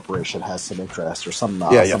 some corporation has some interest, or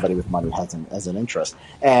somebody with money has an interest.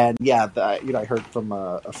 And I heard from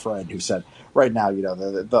a friend who said right now,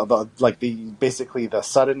 basically the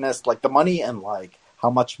suddenness, like the money and like how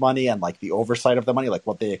much money and like the oversight of the money, like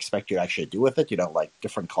what they expect you to actually do with it. Like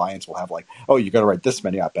different clients will have like, oh, you got to write this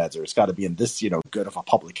many op-eds, or it's got to be in this, good of a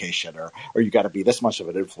publication, or you got to be this much of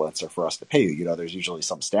an influencer for us to pay you. There's usually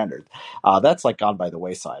some standard. That's like gone by the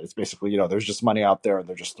wayside. It's basically, there's just money out there and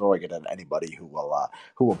they're just throwing it at anybody who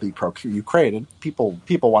will be pro-Ukraine. And people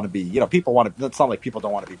want to be, it's not like people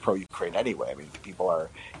don't want to be pro-Ukraine anyway. I mean, people are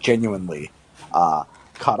genuinely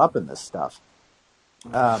caught up in this stuff.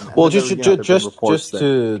 Well, just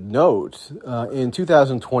to note, in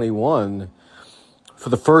 2021, for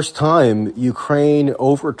the first time, Ukraine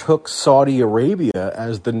overtook Saudi Arabia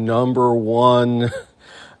as the number one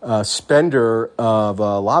spender of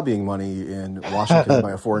lobbying money in Washington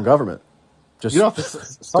by a foreign government. Just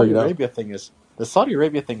the Saudi Arabia thing is. The Saudi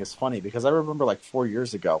Arabia thing is funny because I remember like 4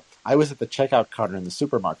 years ago, I was at the checkout counter in the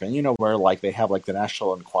supermarket, and where like they have like the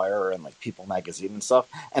National Enquirer and like People magazine and stuff,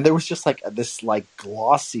 and there was just like this like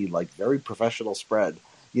glossy, like very professional spread,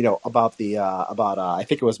 about I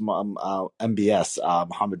think it was MBS,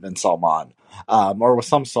 Mohammed bin Salman, or it was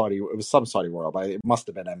some Saudi royal, but it must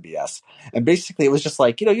have been MBS. And basically, it was just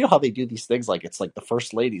like how they do these things, like it's like the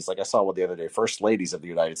first ladies. Like I saw one the other day, first ladies of the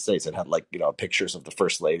United States. It had like pictures of the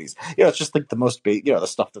first ladies. It's just like the most the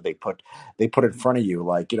stuff that they put in front of you,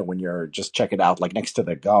 like when you're just checking out, like next to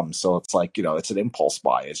the gum. So it's like it's an impulse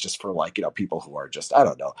buy. It's just for like people who are just, I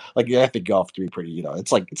don't know, like you have to go off to be pretty.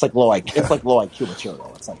 It's like low IQ. It's like low IQ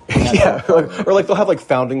material. It's like or like they'll have like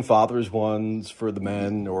founding fathers ones for the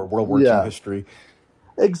men, or World War II history.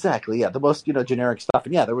 Exactly, yeah, the most generic stuff,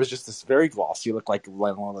 and there was just this very glossy, looked like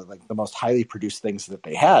one of the most highly produced things that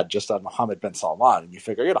they had just on Mohammed bin Salman, and you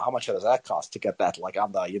figure how much does that cost to get that like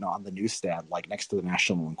on the on the newsstand, like next to the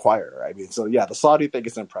National Enquirer. I mean, so the Saudi thing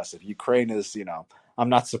is impressive. Ukraine is I'm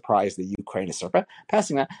not surprised that Ukraine is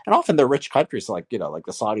surpassing that. And often they're rich countries, like like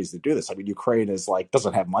the Saudis that do this. I mean, Ukraine is like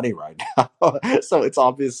doesn't have money right now, so it's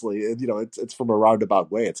obviously it's from a roundabout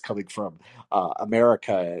way. It's coming from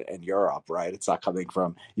America and Europe, right? It's not coming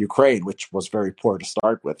from Ukraine, which was very poor to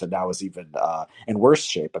start with, and now is even in worse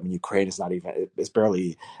shape. I mean, Ukraine is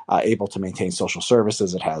barely able to maintain social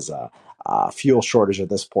services. It has a fuel shortage at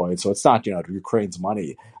this point, so it's not Ukraine's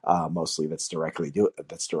money mostly that's directly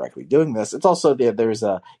doing this. It's also there's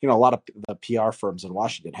a lot of the PR firms in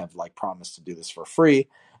Washington have like promised to do this for free.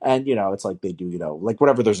 And it's like they do, like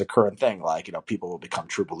whenever there's a current thing, like people will become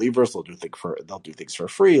true believers. They'll do things for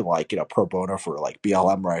free, like pro bono for like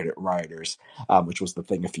BLM rioters, which was the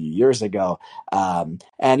thing a few years ago. And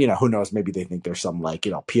who knows? Maybe they think there's some like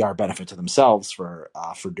PR benefit to themselves for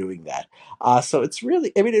doing that. So it's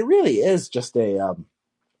really, I mean, it really is just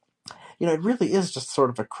it really is just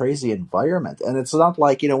sort of a crazy environment. And it's not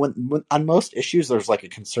like, when on most issues, there's like a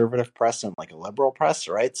conservative press and like a liberal press,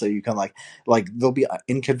 right? So you can like there'll be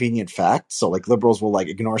inconvenient facts. So like liberals will like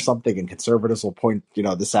ignore something and conservatives will point,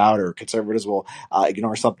 this out, or conservatives will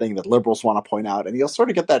ignore something that liberals want to point out. And you'll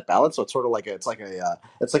sort of get that balance. So it's sort of like it's like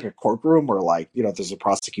a courtroom where like, there's a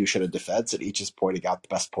prosecution and defense and each is pointing out the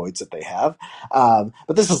best points that they have.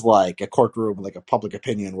 But this is like a courtroom, like a public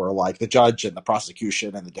opinion where like the judge and the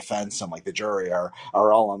prosecution and the defense and like the jury are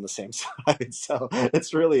all on the same side. So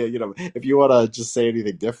it's really if you want to just say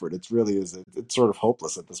anything different, it's sort of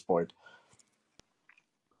hopeless at this point.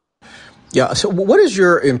 Yeah. So, what is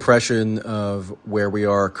your impression of where we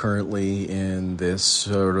are currently in this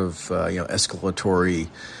sort of escalatory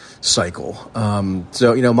cycle?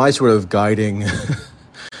 So, my sort of guiding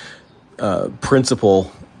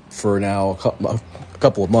principle for now a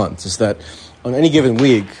couple of months is that on any given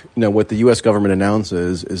week, what the U.S. government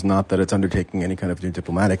announces is not that it's undertaking any kind of new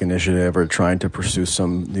diplomatic initiative or trying to pursue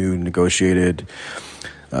some new negotiated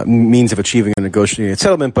means of achieving a negotiated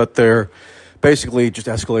settlement, but they're basically just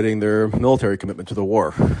escalating their military commitment to the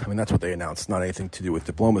war. I mean, that's what they announced, not anything to do with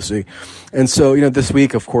diplomacy. And so, this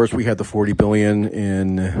week, of course, we had the $40 billion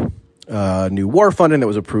in new war funding that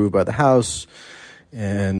was approved by the House.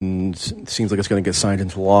 And it seems like it's going to get signed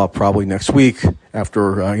into law probably next week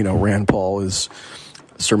after, Rand Paul is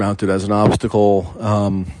surmounted as an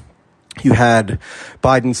obstacle. You had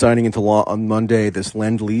Biden signing into law on Monday this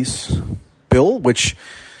Lend-Lease bill, which,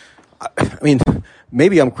 I mean,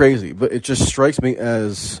 maybe I'm crazy, but it just strikes me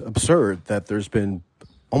as absurd that there's been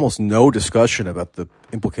almost no discussion about the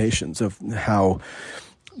implications of how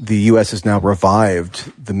the U.S. has now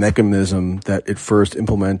revived the mechanism that it first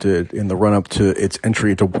implemented in the run-up to its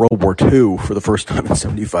entry into World War II for the first time in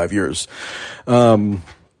 75 years. It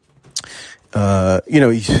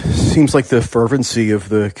seems like the fervency of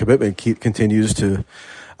the commitment continues to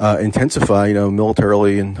intensify,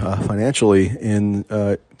 militarily and financially in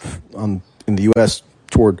the U.S.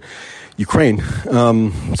 toward Ukraine. What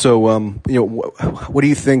do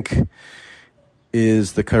you think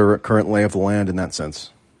is the current lay of the land in that sense?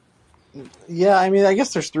 Yeah, I mean, I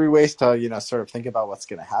guess there's three ways to, sort of think about what's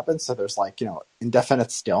going to happen. So there's like,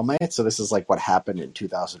 indefinite stalemate. So this is like what happened in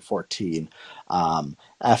 2014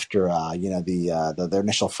 after, the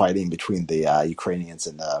initial fighting between the Ukrainians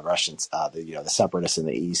and the Russians, the separatists in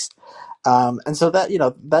the east. And so that,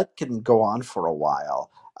 that can go on for a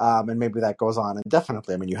while. And maybe that goes on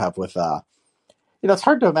indefinitely. I mean, you have with, it's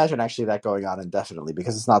hard to imagine actually that going on indefinitely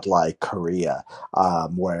because it's not like Korea,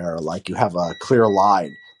 where like you have a clear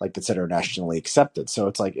line, like it's internationally accepted. So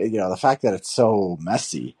it's like, the fact that it's so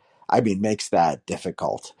messy, I mean, makes that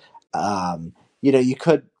difficult. You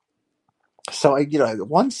could, so,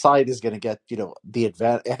 one side is going to get, the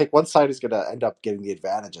advantage. I think one side is going to end up getting the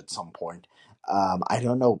advantage at some point. I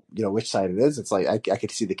don't know, which side it is. It's like, I could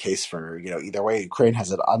see the case for, either way. Ukraine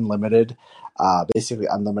has an basically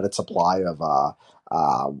unlimited supply of,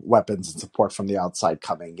 weapons and support from the outside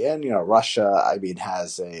coming in. Russia, I mean,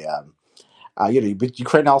 has but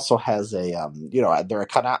Ukraine also has they're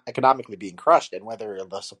economically being crushed, and whether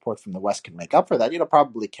the support from the West can make up for that,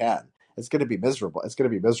 probably can. It's going to be miserable. It's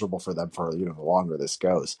going to be miserable for them for the longer this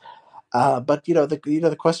goes. But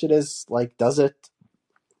the question is like, does it?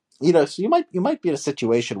 So you might be in a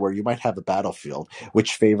situation where you might have a battlefield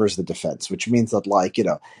which favors the defense, which means that like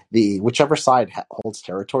the whichever side holds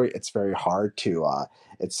territory, it's very hard to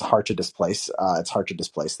displace. It's hard to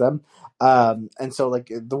displace them, and so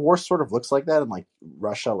like the war sort of looks like that, and like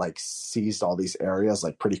Russia like seized all these areas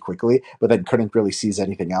like pretty quickly, but then couldn't really seize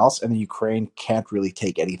anything else, and the Ukraine can't really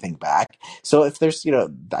take anything back. So if there's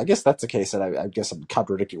I guess that's the case, and I guess I'm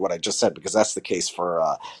contradicting what I just said because that's the case for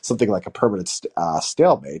something like a permanent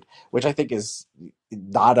stalemate, which I think is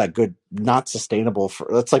not sustainable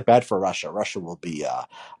that's like bad for Russia. Russia will be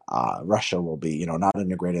not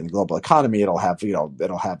integrated in the global economy. It'll have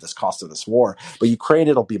this cost of this war. But Ukraine,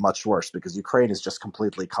 it'll be much worse because Ukraine is just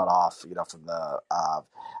completely cut off, from the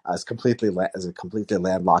as a completely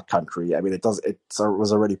landlocked country. I mean, it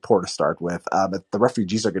was already poor to start with. But the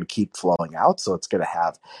refugees are going to keep flowing out, so it's going to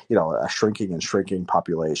have a shrinking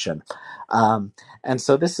population. And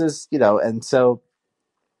so this is and so.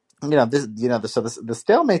 The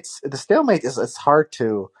stalemate is it's hard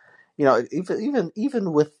to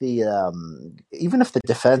even with the even if the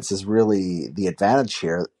defense is really the advantage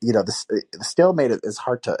here, the stalemate is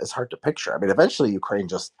hard to picture. I mean, eventually Ukraine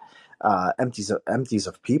just empties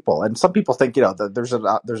of people, and some people think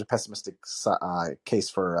that there's a pessimistic case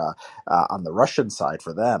for on the Russian side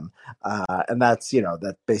for them, and that's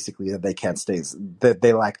that basically they can't stay, that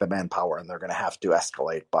they lack the manpower, and they're going to have to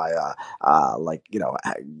escalate by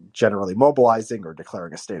generally mobilizing or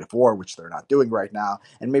declaring a state of war, which they're not doing right now,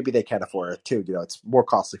 and maybe they can't afford it too. It's more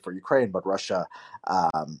costly for Ukraine, but Russia,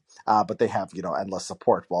 but they have endless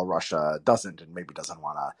support, while Russia doesn't, and maybe doesn't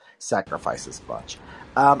want to sacrifice as much.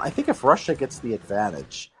 I think if Russia gets the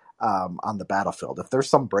advantage on the battlefield, if there's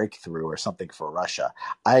some breakthrough or something for Russia,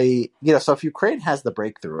 so if Ukraine has the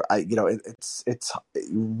breakthrough, it's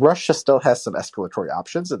Russia still has some escalatory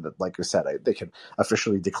options, and like you said, they can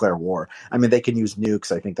officially declare war. I mean, they can use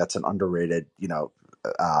nukes. I think that's an underrated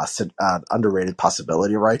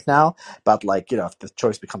possibility right now. But if the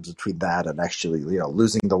choice becomes between that and actually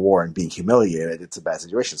losing the war and being humiliated, it's a bad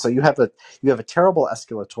situation. So you have a terrible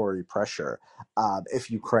escalatory pressure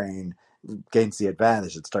if Ukraine gains the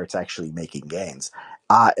advantage and starts actually making gains.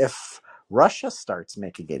 If Russia starts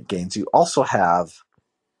making gains, you also have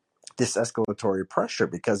this escalatory pressure,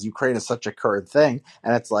 because Ukraine is such a current thing,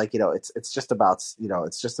 and it's it's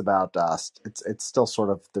still sort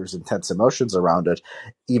of, there's intense emotions around it,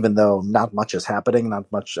 even though not much is happening, not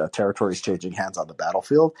much territory is changing hands on the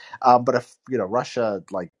battlefield. But if Russia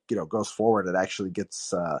goes forward and actually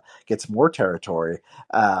gets more territory,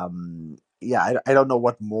 I don't know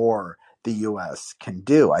what more the U.S. can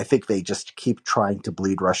do. I think they just keep trying to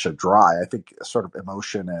bleed Russia dry. I think sort of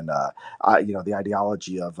emotion and the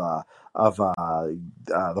ideology of the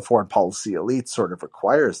foreign policy elite sort of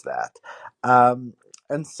requires that.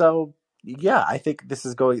 And so, I think this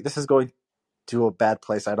is going to a bad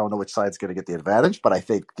place. I don't know which side's going to get the advantage, but I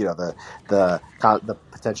think the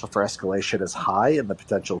potential for escalation is high, and the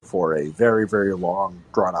potential for a very, very long,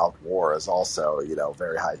 drawn out war is also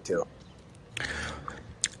very high too.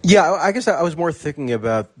 Yeah, I guess I was more thinking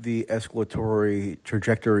about the escalatory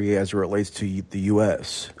trajectory as it relates to the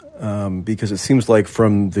U.S., because it seems like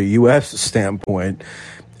from the U.S. standpoint,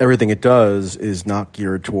 everything it does is not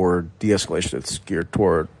geared toward de-escalation. It's geared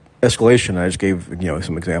toward escalation. I just gave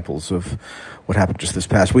some examples of what happened just this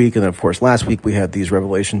past week, and then of course last week we had these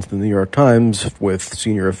revelations in the New York Times with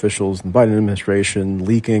senior officials in the Biden administration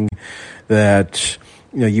leaking that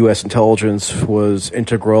U.S. intelligence was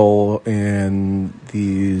integral in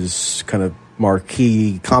these kind of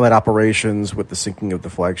marquee combat operations with the sinking of the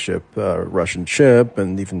flagship Russian ship,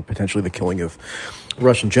 and even potentially the killing of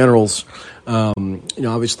Russian generals.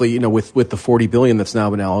 Obviously, with the $40 billion that's now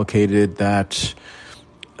been allocated, that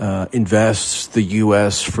invests the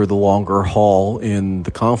U.S. for the longer haul in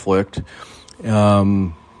the conflict,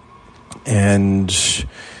 and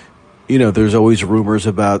there's always rumors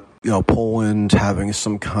about Poland having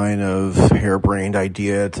some kind of harebrained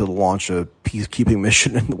idea to launch a peacekeeping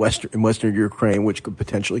mission in western Ukraine, which could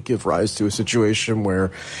potentially give rise to a situation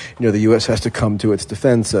where the U.S. has to come to its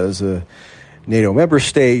defense as a NATO member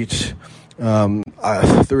state.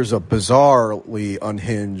 There's a bizarrely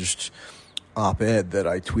unhinged op-ed that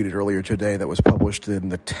I tweeted earlier today that was published in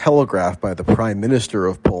the Telegraph by the Prime Minister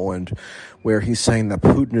of Poland, where he's saying that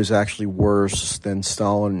Putin is actually worse than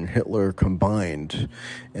Stalin and Hitler combined,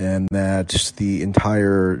 and that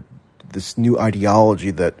this new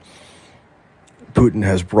ideology that Putin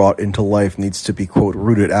has brought into life needs to be, quote,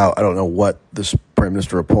 rooted out. I don't know what this Prime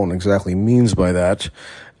Minister of Poland exactly means by that,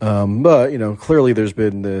 but clearly there's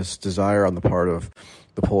been this desire on the part of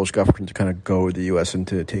the Polish government to kind of goad the U.S.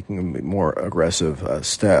 into taking more aggressive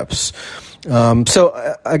steps.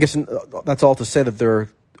 So I guess that's all to say that there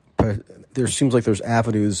seems like there's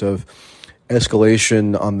avenues of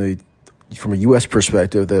escalation from a U.S.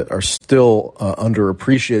 perspective that are still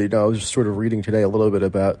underappreciated. I was just sort of reading today a little bit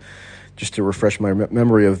about, just to refresh my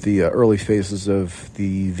memory of the early phases of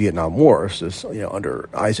the Vietnam War, under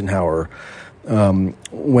Eisenhower, when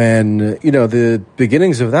the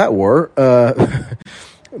beginnings of that war,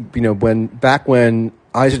 when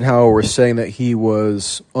Eisenhower was saying that he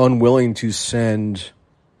was unwilling to send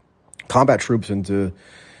combat troops into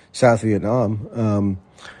South Vietnam,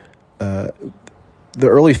 the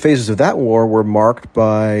early phases of that war were marked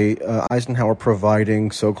by Eisenhower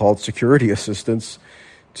providing so-called security assistance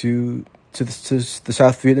to the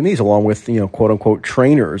South Vietnamese, along with quote unquote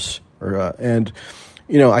trainers,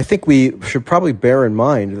 I think we should probably bear in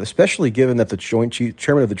mind, especially given that the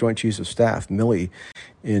chairman of the Joint Chiefs of Staff, Milley,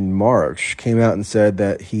 in March, came out and said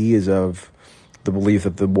that he is of the belief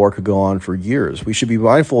that the war could go on for years. We should be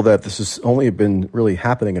mindful that this has only been really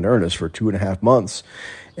happening in earnest for 2.5 months.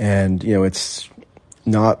 And, it's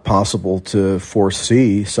not possible to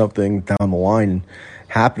foresee something down the line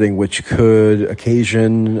happening which could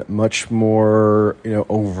occasion much more,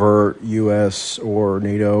 overt U.S. or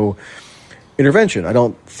NATO intervention. I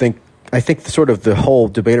think sort of the whole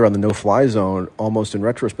debate around the no-fly zone, almost in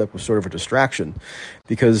retrospect, was sort of a distraction,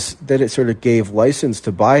 because then it sort of gave license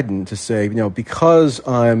to Biden to say, because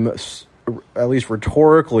I'm at least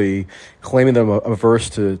rhetorically claiming that I'm averse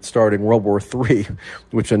to starting World War III,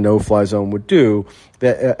 which a no-fly zone would do,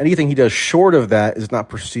 that anything he does short of that is not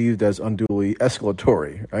perceived as unduly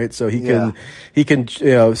escalatory, right? So he can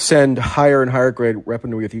send higher and higher grade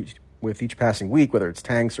weaponry with each passing week, whether it's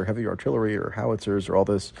tanks or heavy artillery or howitzers or all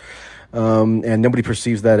this. And nobody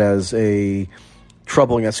perceives that as a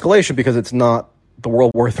troubling escalation because it's not the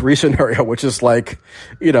World War III scenario, which is like,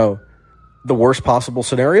 the worst possible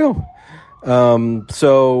scenario. I'm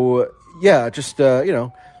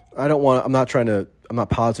not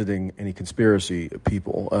positing any conspiracy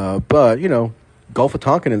people, but, Gulf of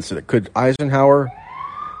Tonkin incident, could Eisenhower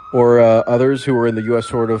or others who were in the U.S.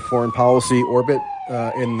 sort of foreign policy orbit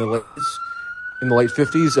in the late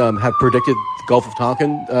 50s have predicted the Gulf of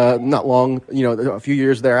Tonkin not long, a few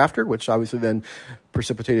years thereafter, which obviously then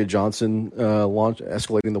precipitated Johnson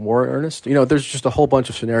escalating the war in earnest. There's just a whole bunch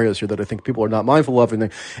of scenarios here that I think people are not mindful of, and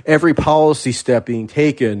every policy step being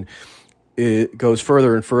taken, it goes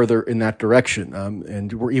further and further in that direction.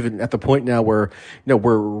 And we're even at the point now where,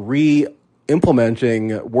 we're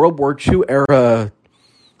re-implementing World War II era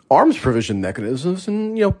arms provision mechanisms,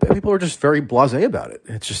 and people are just very blasé about it.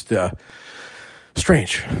 It's just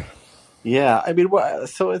strange. Yeah, I mean,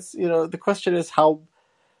 so it's the question is how.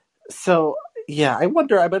 So yeah, I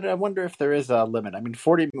wonder if there is a limit. I mean,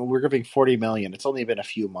 40. We're giving 40 million. It's only been a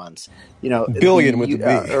few months. Billion with the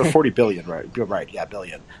B, or 40 billion, right? You're right. Yeah,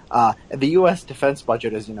 billion. And the U.S. defense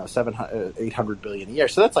budget is 800 billion a year.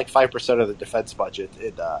 So that's like 5% of the defense budget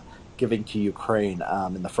giving to Ukraine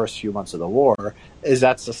in the first few months of the war. Is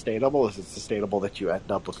that sustainable? Is it sustainable that you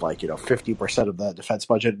end up with 50% of the defense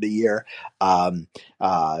budget in the year, in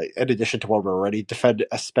addition to what we're already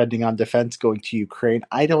spending on defense going to Ukraine?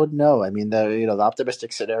 I don't know. I mean, the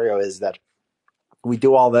optimistic scenario is that we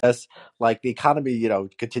do all this, the economy,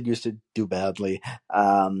 continues to do badly.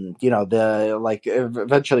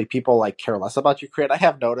 Eventually people care less about Ukraine. I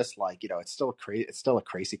have noticed, it's still a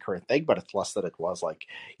crazy current thing, but it's less than it was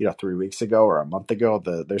 3 weeks ago or a month ago.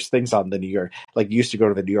 There's things on the New York, you used to go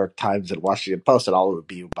to the New York Times and Washington Post, and all it would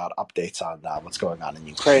be about updates on what's going on in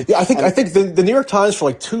Ukraine. Yeah, I think the New York Times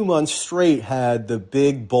for 2 months straight had the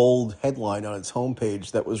big bold headline on its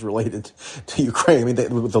homepage that was related to Ukraine. I mean,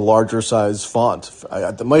 with the larger size font.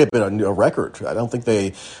 That might have been a record. I don't think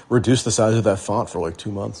they reduced the size of that font for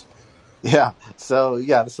 2 months. Yeah. So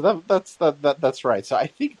that's right. So I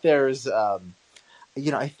think there's, so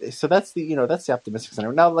that's the optimistic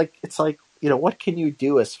scenario. Now, what can you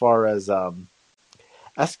do as far as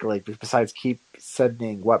escalate besides keep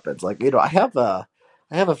sending weapons?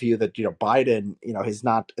 I have a view that Biden is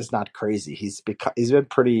not crazy. He's been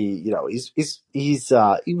pretty he's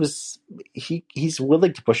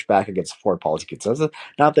willing to push back against foreign policy consensus.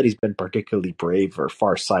 Not that he's been particularly brave or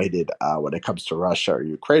farsighted when it comes to Russia or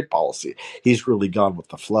Ukraine policy. He's really gone with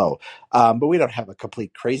the flow. But we don't have a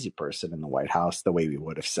complete crazy person in the White House the way we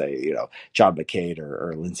would if, say, John McCain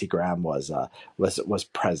or Lindsey Graham was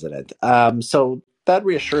president. So that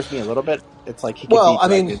reassures me a little bit. It's like he can be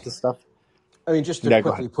dragged into stuff. I mean, just to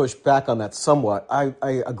quickly push back on that somewhat, I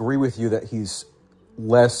agree with you that he's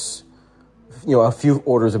less, a few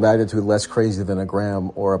orders of magnitude less crazy than a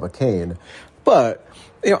Graham or a McCain. But,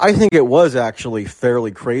 I think it was actually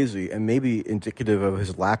fairly crazy and maybe indicative of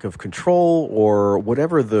his lack of control or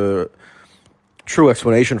whatever the true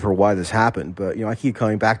explanation for why this happened. But, I keep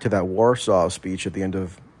coming back to that Warsaw speech at the end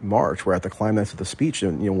of March, where at the climax of the speech,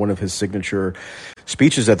 and one of his signature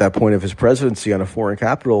speeches at that point of his presidency on a foreign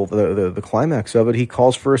capital, the climax of it, he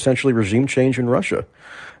calls for essentially regime change in Russia.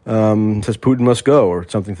 Says Putin must go, or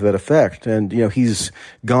something to that effect. And he's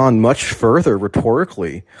gone much further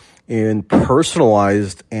rhetorically in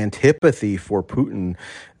personalized antipathy for Putin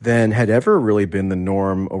than had ever really been the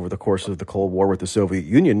norm over the course of the Cold War with the Soviet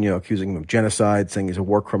Union, accusing him of genocide, saying he's a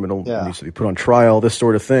war criminal, needs to be put on trial, this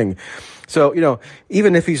sort of thing. So,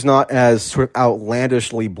 even if he's not as sort of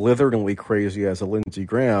outlandishly, blitheringly crazy as a Lindsey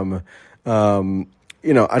Graham, I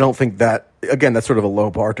don't think that, again, that's sort of a low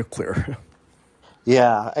bar to clear.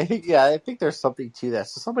 I think there's something to that.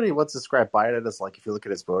 So somebody once described Biden as like, if you look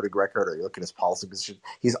at his voting record or you look at his policy position,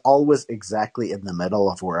 he's always exactly in the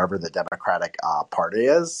middle of wherever the Democratic Party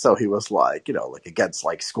is. So he was like, like against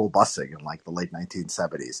like school busing in like the late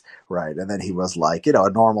 1970s, right? And then he was like,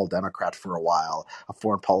 a normal Democrat for a while, a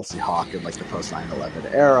foreign policy hawk in like the post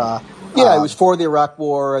 9/11 era. Yeah, he was for the Iraq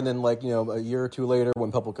War, and then a year or two later,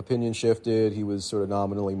 when public opinion shifted, he was sort of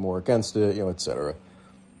nominally more against it, et cetera.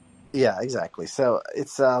 Yeah, exactly. So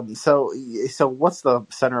it's so what's the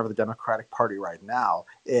center of the Democratic Party right now?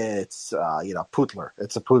 It's Putler.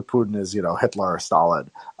 It's a Putin is Hitler, Stalin,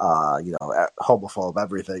 homophobe,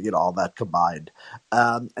 everything, all that combined,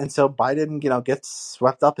 and so Biden gets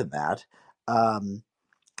swept up in that. Um,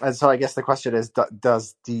 and so I guess the question is,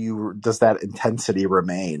 does that intensity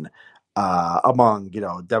remain among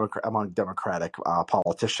Democratic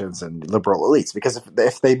politicians and liberal elites? Because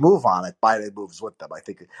if they move on it, Biden moves with them. I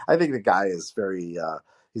think the guy is very.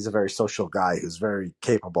 He's a very social guy who's very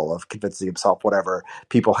capable of convincing himself whatever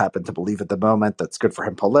people happen to believe at the moment that's good for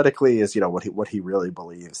him politically is what he really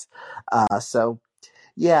believes. So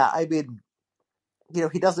yeah, I mean,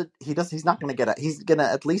 he's not going to he's going to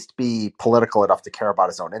at least be political enough to care about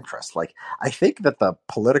his own interests. Like, I think that the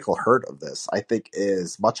political hurt of this, I think,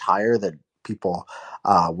 is much higher than people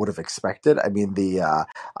would have expected. I mean, the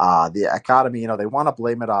economy, they want to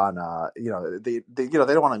blame it on, they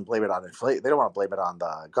don't want to blame it on inflation. They don't want to blame it on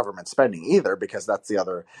the government spending either, because that's the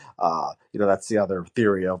other, that's the other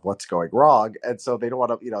theory of what's going wrong. And so they don't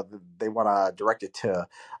want to, they want to direct it to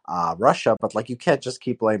Russia, but like, you can't just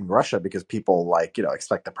keep blaming Russia, because people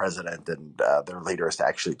expect the president and their leaders to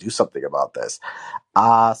actually do something about this.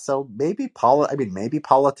 So maybe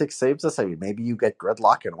politics saves us. I mean, maybe you get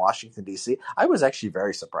gridlock in Washington D.C. I was actually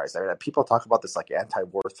very surprised. I mean, people talk about this like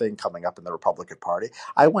anti-war thing coming up in the Republican Party.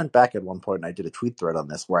 I went back at one point and I did a tweet thread on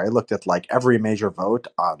this where I looked at like every major vote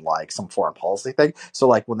on like some foreign policy thing. So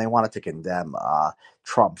like when they wanted to condemn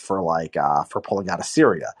Trump for pulling out of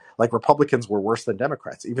Syria, like Republicans were worse than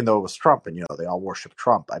Democrats, even though it was Trump and they all worship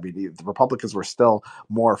Trump. I mean, the Republicans were still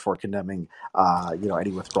more for condemning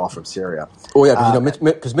any withdrawal from Syria. Oh yeah,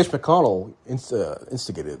 because Mitch McConnell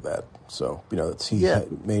instigated that. So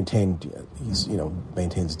maintains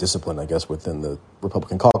discipline, I guess, within the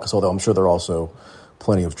Republican caucus. Although I'm sure there are also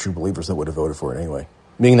plenty of true believers that would have voted for it anyway.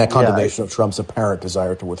 Meaning that condemnation of Trump's apparent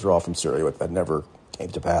desire to withdraw from Syria, that never came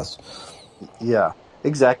to pass. Yeah,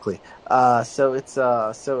 exactly. But this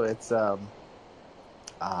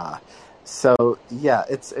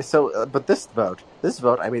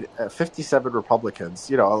vote, I mean, 57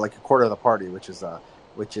 Republicans, like a quarter of the party, which is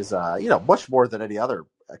much more than any other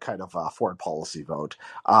kind of foreign policy vote,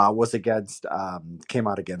 came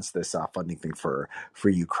out against this funding thing for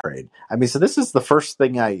Ukraine. I mean, so this is the first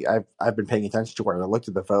thing I've been paying attention to where I looked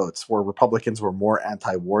at the votes where Republicans were more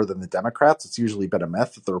anti-war than the Democrats. It's usually been a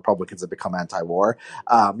myth that the Republicans have become anti-war.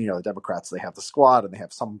 The Democrats, they have the Squad and they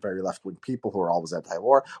have some very left-wing people who are always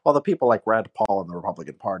anti-war, while the people like Rand Paul in the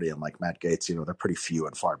Republican Party and like Matt Gaetz, they're pretty few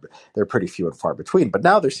and far between. But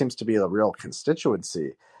now there seems to be a real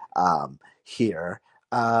constituency here.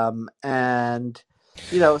 And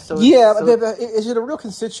is it a real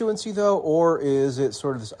constituency though, or is it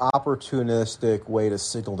sort of this opportunistic way to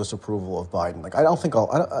signal disapproval of Biden? Like, I don't think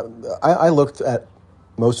I looked at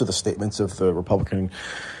most of the statements of the Republican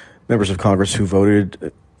members of Congress who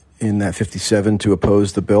voted in that 57 to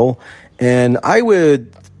oppose the bill, and I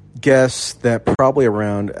would guess that probably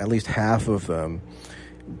around at least half of them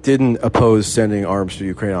didn't oppose sending arms to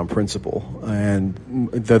Ukraine on principle. And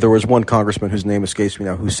there was one congressman whose name escapes me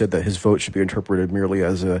now who said that his vote should be interpreted merely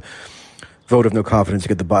as a vote of no confidence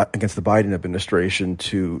against the Biden administration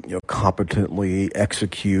to competently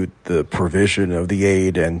execute the provision of the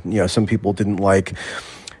aid. And some people didn't like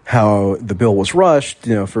how the bill was rushed.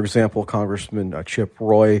 For example, Congressman Chip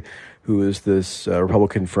Roy, who is this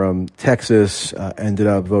Republican from Texas, ended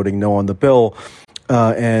up voting no on the bill.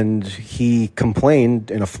 And he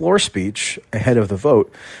complained in a floor speech ahead of the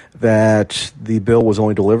vote that the bill was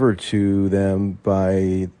only delivered to them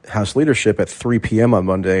by House leadership at 3 p.m. on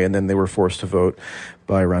Monday, and then they were forced to vote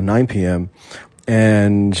by around 9 p.m.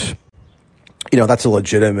 And, that's a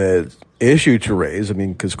legitimate issue to raise. I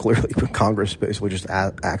mean, because clearly Congress basically just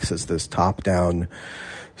acts as this top-down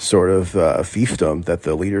sort of fiefdom that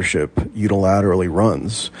the leadership unilaterally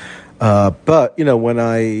runs. But, when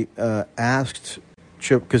I asked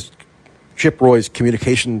Chip, because Chip Roy's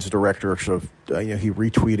communications director sort of, he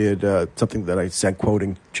retweeted something that I sent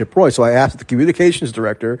quoting Chip Roy. So I asked the communications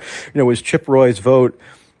director, was Chip Roy's vote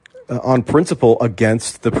on principle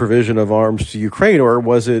against the provision of arms to Ukraine, or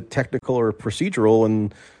was it technical or procedural?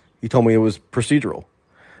 And he told me it was procedural.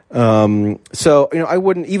 So, I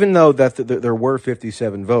wouldn't, even though that there were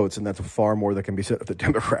 57 votes, and that's far more that can be said of the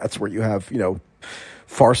Democrats, where you have,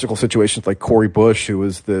 farcical situations like Cori Bush, who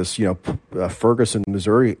was this, Ferguson,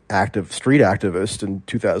 Missouri street activist in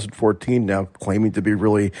 2014, now claiming to be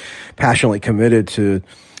really passionately committed to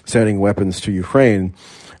sending weapons to Ukraine,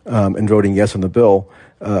 and voting yes on the bill.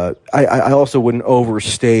 I also wouldn't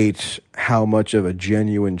overstate how much of a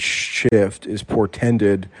genuine shift is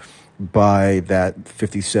portended by that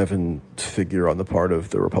 57 figure on the part of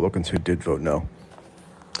the Republicans who did vote no.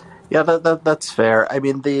 Yeah, that's fair. I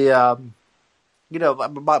mean, my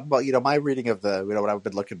reading of the, when I've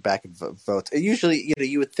been looking back at votes, it usually,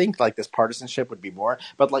 you would think like this partisanship would be more,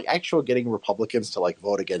 but like actual getting Republicans to like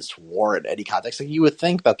vote against war in any context, like you would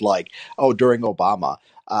think that like, during Obama,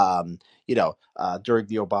 during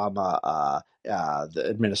the Obama, the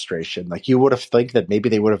administration, like you would have think that maybe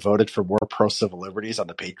they would have voted for more pro-civil liberties on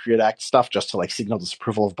the Patriot Act stuff just to like signal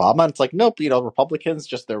disapproval of Obama. And it's like, nope, Republicans,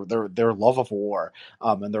 just their love of war,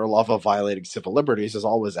 and their love of violating civil liberties is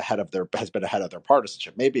always has been ahead of their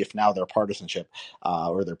partisanship. Maybe if now their partisanship,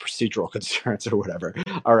 or their procedural concerns or whatever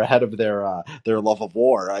are ahead of their love of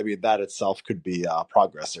war, I mean, that itself could be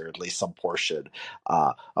progress, or at least some portion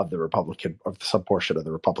of some portion of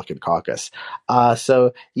the Republican caucus.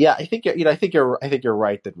 So yeah, I think you're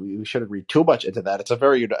right that we shouldn't read too much into that. It's a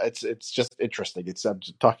very it's just interesting. I'm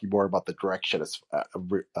just talking more about the direction as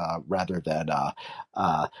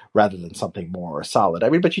rather than something more solid. I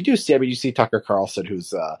mean, but you see Tucker Carlson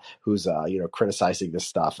who's criticizing this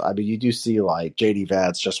stuff. I mean, you do see like JD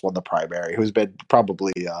Vance just won the primary, who's been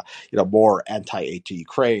probably more anti-aid to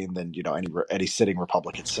Ukraine than any sitting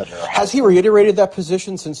Republican senator. Has he reiterated that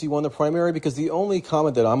position since he won the primary? Because the only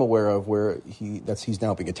comment that I'm aware of where he's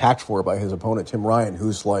now being attacked for by his opponent Tim Ryan,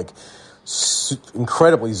 who's like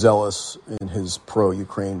incredibly zealous in his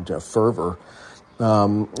pro-Ukraine fervor,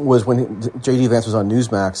 was when J.D. Vance was on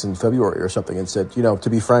Newsmax in February or something and said, to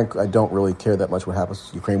be frank, I don't really care that much what happens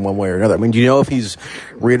to Ukraine one way or another. I mean, do you know if he's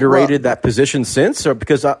reiterated that position since? Or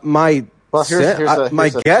because my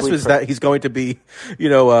guess was that he's going to be,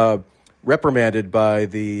 reprimanded by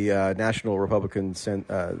the National Republican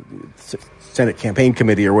Senate Campaign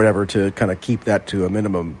Committee or whatever to kind of keep that to a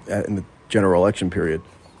minimum in the general election period.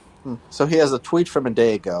 So he has a tweet from a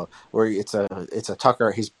day ago where it's a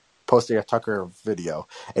Tucker. He's posting a Tucker video,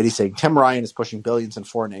 and he's saying Tim Ryan is pushing billions in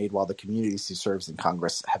foreign aid while the communities he serves in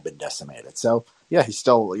Congress have been decimated. So yeah, he's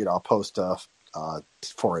still opposed to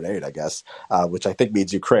foreign aid, I guess, which I think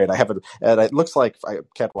means Ukraine. And it looks like I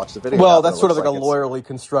can't watch the video. Well, that's sort of like a lawyerly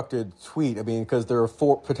constructed tweet. I mean, because there are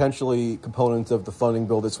 4 potentially components of the funding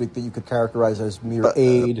bill this week that you could characterize as mere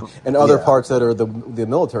aid, and other parts that are the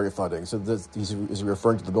military funding. So is he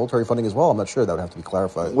referring to the military funding as well? I'm not sure. That would have to be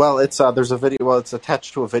clarified. Well, there's a video. Well, it's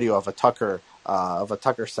attached to a video of a Tucker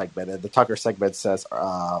segment, and the Tucker segment says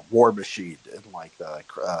 "War Machine" in like the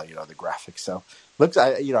graphics. So looks,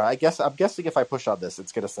 I guess I'm guessing if I push on this,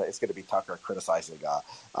 it's gonna be Tucker criticizing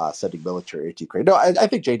sending military aid to Ukraine. No, I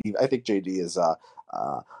think JD is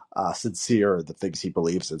sincere in the things he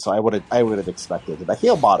believes in. So I would have expected that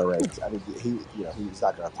he'll moderate. I mean, he's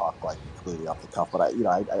not going to talk like completely off the cuff, but I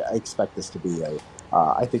expect this to be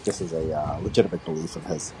I think this is a legitimate belief of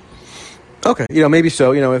his. Okay, maybe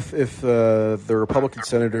so. If the Republican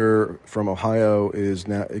senator from Ohio is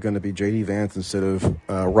now going to be J.D. Vance instead of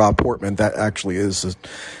Rob Portman, that actually is a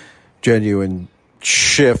genuine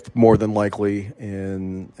shift, more than likely,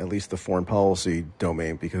 in at least the foreign policy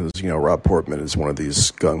domain, because Rob Portman is one of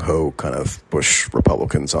these gung-ho kind of Bush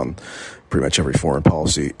Republicans on pretty much every foreign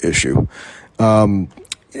policy issue. I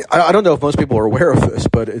don't know if most people are aware of this,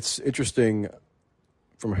 but it's interesting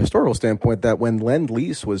from a historical standpoint that when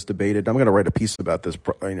Lend-Lease was debated, I'm going to write a piece about this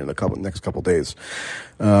in the next couple days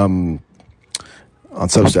on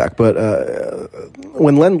Substack, but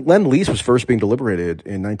when Lend-Lease was first being deliberated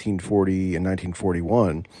in 1940 and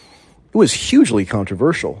 1941, it was hugely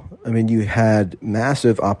controversial. I mean, you had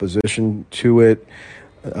massive opposition to it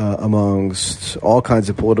amongst all kinds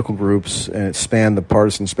of political groups, and it spanned the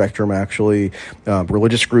partisan spectrum, actually.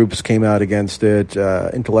 Religious groups came out against it,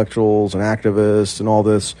 intellectuals and activists and all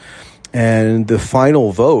this. And the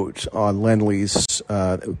final vote on Lend-Lease,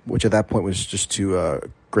 which at that point was just to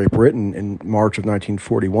Great Britain in March of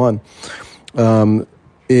 1941,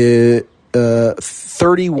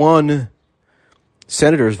 31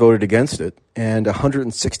 senators voted against it, and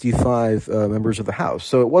 165 members of the House.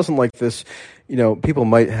 So it wasn't like this, people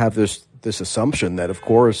might have this this assumption that, of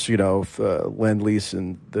course, if Lend-Lease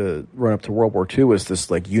and the run-up to World War II was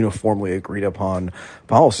this like uniformly agreed upon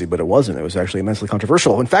policy, but it wasn't. It was actually immensely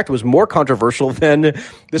controversial. In fact, it was more controversial than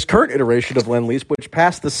this current iteration of Lend-Lease, which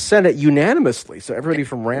passed the Senate unanimously. So everybody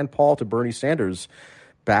from Rand Paul to Bernie Sanders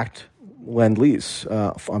backed Lend-Lease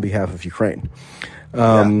on behalf of Ukraine.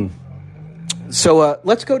 So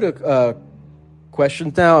let's go to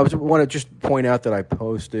questions now. I want to just point out that I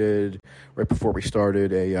posted right before we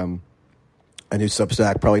started a new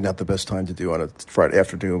Substack. Probably not the best time to do on a Friday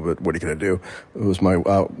afternoon, but what are you going to do? It was my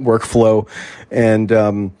workflow, and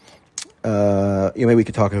maybe we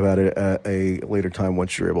could talk about it at a later time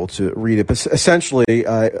once you're able to read it. But essentially,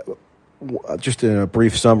 just in a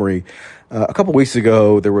brief summary, a couple weeks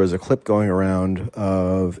ago there was a clip going around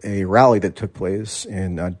of a rally that took place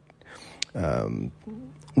in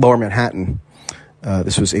Lower Manhattan.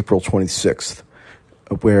 This was April 26th,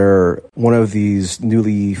 where one of these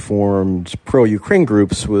newly formed pro-Ukraine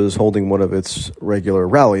groups was holding one of its regular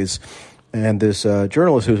rallies. And this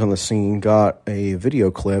journalist who was on the scene got a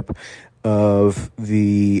video clip of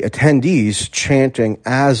the attendees chanting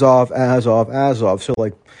Azov, Azov, Azov. So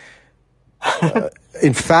like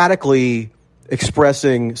emphatically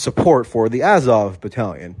expressing support for the Azov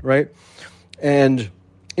battalion, right? And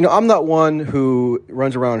I'm not one who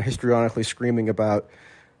runs around histrionically screaming about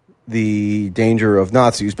the danger of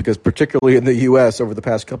Nazis, because particularly in the U.S. over the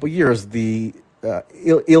past couple of years, the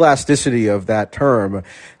elasticity of that term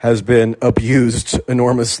has been abused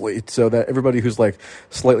enormously, so that everybody who's like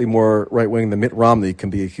slightly more right-wing than Mitt Romney can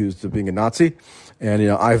be accused of being a Nazi. And,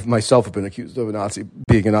 I've myself have been accused of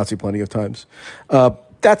being a Nazi plenty of times.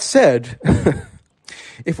 That said,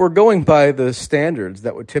 if we're going by the standards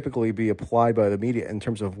that would typically be applied by the media in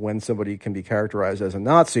terms of when somebody can be characterized as a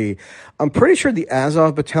Nazi, I'm pretty sure the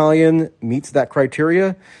Azov battalion meets that criteria.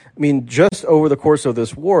 I mean, just over the course of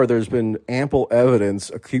this war, there's been ample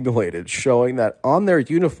evidence accumulated showing that on their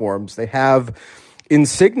uniforms, they have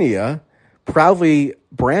insignia proudly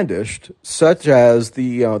brandished, such as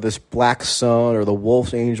the this black sun or the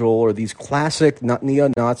wolf's angel or these classic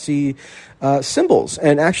neo-Nazi symbols.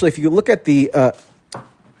 And actually, if you look at the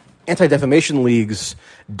Anti-Defamation League's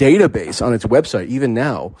database on its website, even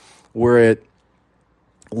now, where it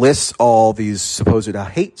lists all these supposed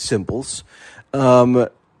hate symbols, all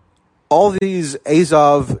these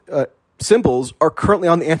Azov symbols are currently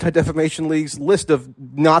on the Anti-Defamation League's list of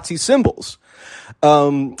Nazi symbols.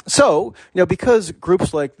 So, because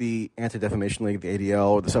groups like the Anti-Defamation League, the ADL,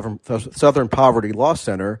 or the Southern Poverty Law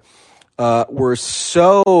Center were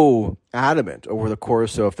so adamant over the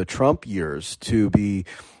course of the Trump years to be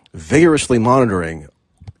vigorously monitoring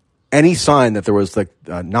any sign that there was like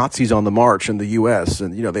Nazis on the march in the U.S.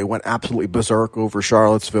 And, they went absolutely berserk over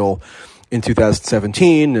Charlottesville in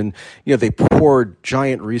 2017. And, they poured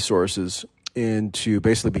giant resources into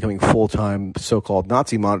basically becoming full-time so-called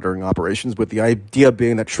Nazi monitoring operations, with the idea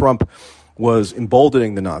being that Trump was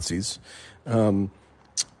emboldening the Nazis.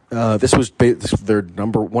 This was their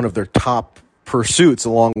one of their top pursuits,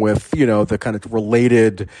 along with, the kind of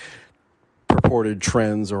related purported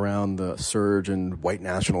trends around the surge in white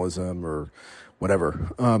nationalism or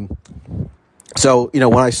whatever. So,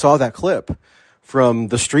 when I saw that clip from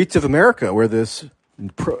the streets of America where this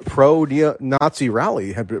pro-Nazi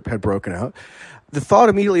rally had broken out, the thought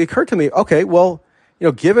immediately occurred to me, okay, well,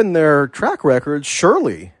 given their track record,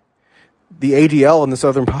 surely the ADL and the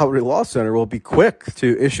Southern Poverty Law Center will be quick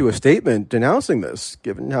to issue a statement denouncing this,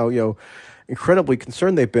 given how, incredibly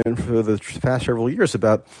concerned they've been for the past several years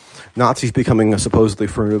about Nazis becoming a supposedly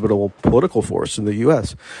formidable political force in the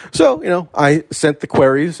U.S. So, I sent the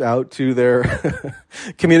queries out to their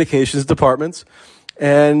communications departments,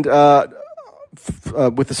 and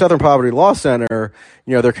with the Southern Poverty Law Center,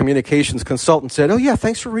 their communications consultant said, "Oh yeah,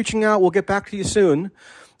 thanks for reaching out. We'll get back to you soon."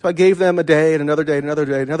 So I gave them a day and another day and another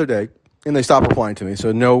day and another day, and they stopped replying to me.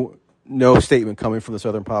 So no statement coming from the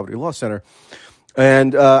Southern Poverty Law Center.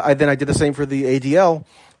 And I did the same for the ADL,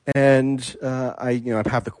 and I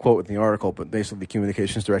have the quote in the article, but basically the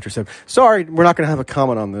communications director said, "Sorry, we're not going to have a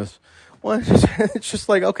comment on this." Well, it's just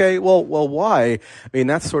like, okay, well, why? I mean,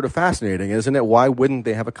 that's sort of fascinating, isn't it? Why wouldn't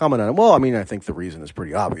they have a comment on it? Well, I mean, I think the reason is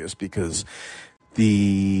pretty obvious, because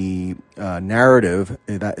the narrative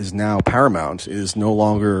that is now paramount is no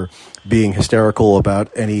longer being hysterical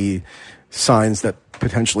about any signs that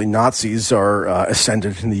potentially Nazis are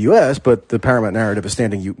ascendant in the U.S., but the paramount narrative is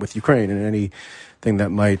standing with Ukraine, and anything that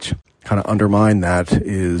might kind of undermine that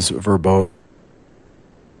is verboten.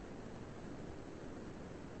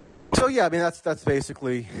 So yeah, I mean that's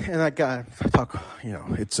basically, and I talk.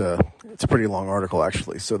 It's It's a pretty long article,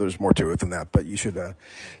 actually, so there's more to it than that. But you should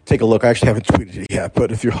take a look. I actually haven't tweeted it yet,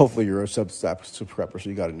 but if hopefully you're a subscriber, so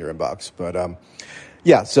you got it in your inbox. But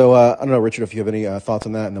yeah, so I don't know, Richard, if you have any thoughts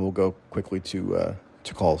on that, and then we'll go quickly to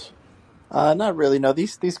calls. Not really. No,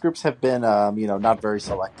 these groups have been, not very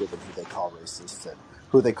selective in who they call racists and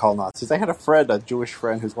who they call Nazis. I had a friend, a Jewish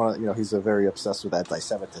friend, who's he's very obsessed with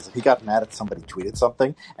anti-Semitism. He got mad at somebody tweeted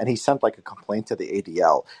something, and he sent like a complaint to the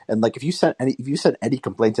ADL. And like, if you send any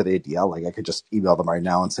complaint to the ADL, like I could just email them right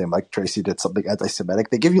now and say Mike Tracy did something anti-Semitic.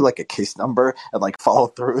 They give you like a case number and like follow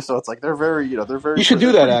through. So it's like they're very. You should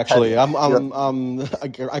do that actually.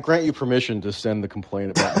 I grant you permission to send the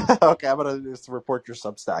complaint about. Okay, I'm gonna just report your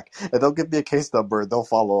Substack, and they'll give me a case number, and they'll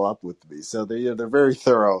follow up with me. So they're very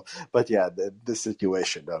thorough. But yeah, this situation,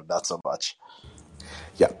 no, not so much.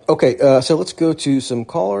 Yeah. Okay. So let's go to some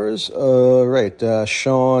callers. Right,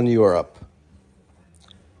 Sean, you are up.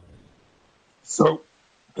 So,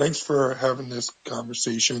 thanks for having this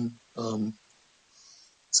conversation.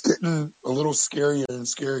 It's getting a little scarier and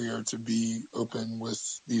scarier to be open with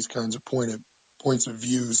these kinds of points of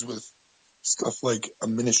views with stuff like a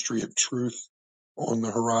Ministry of Truth on the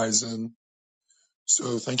horizon.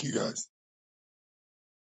 So thank you guys.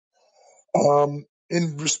 In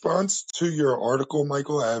response to your article,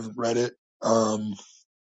 Michael, I haven't read it.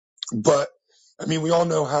 But I mean, we all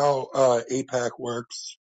know how AIPAC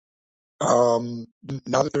works.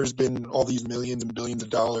 Now that there's been all these millions and billions of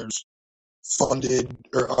dollars funded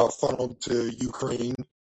or funneled to Ukraine,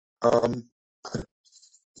 I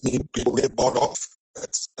mean, people get bought off.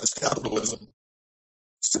 That's capitalism.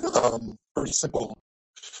 It's pretty simple.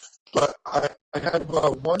 But I have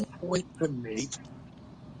one point to make.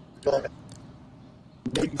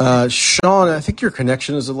 Sean, I think your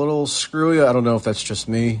connection is a little screwy. I don't know if that's just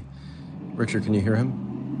me. Richard, can you hear him?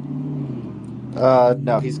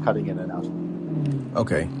 No, he's cutting in and out.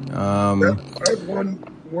 Okay. I have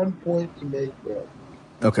one point to make, though.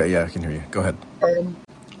 Okay, yeah, I can hear you. Go ahead.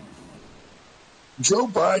 Joe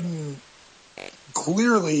Biden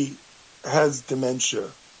clearly has dementia,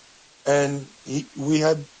 and we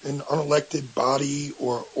had an unelected body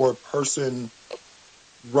or person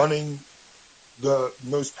running the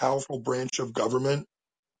most powerful branch of government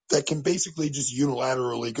that can basically just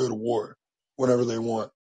unilaterally go to war whenever they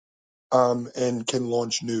want, and can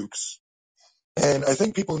launch nukes. And I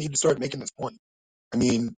think people need to start making this point. I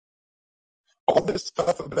mean, all this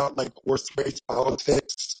stuff about like horse race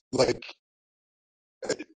politics, like,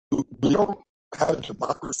 we don't have a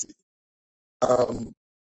democracy.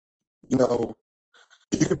 You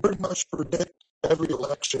can pretty much predict every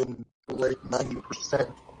election like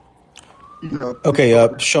 90%. Okay,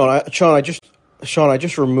 Sean, I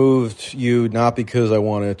just removed you not because I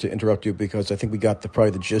wanted to interrupt you, because I think we got probably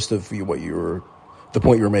the gist of the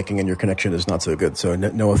point you were making, and your connection is not so good. So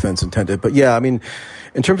no offense intended. But yeah, I mean,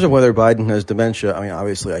 in terms of whether Biden has dementia, I mean,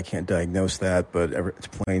 obviously I can't diagnose that, but it's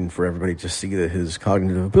plain for everybody to see that his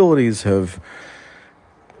cognitive abilities have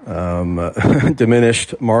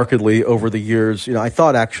diminished markedly over the years. I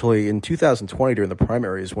thought actually in 2020 during the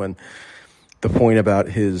primaries, when the point about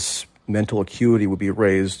his mental acuity would be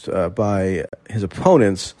raised by his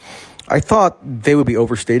opponents, I thought they would be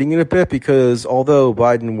overstating it a bit, because although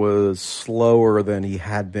Biden was slower than he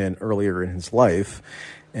had been earlier in his life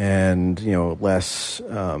and, less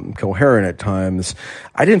coherent at times,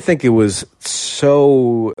 I didn't think it was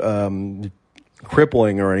so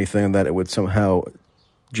crippling or anything that it would somehow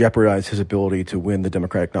jeopardize his ability to win the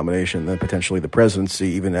Democratic nomination and potentially the presidency,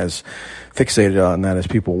 even as fixated on that as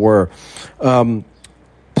people were.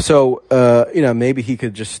 So, maybe he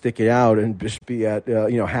could just stick it out and just be at,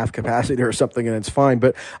 half capacity or something, and it's fine.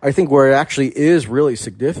 But I think where it actually is really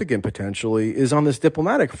significant potentially is on this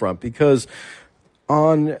diplomatic front, because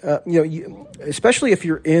especially if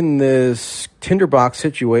you're in this tinderbox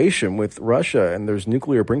situation with Russia and there's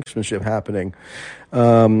nuclear brinksmanship happening,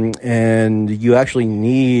 and you actually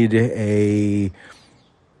need a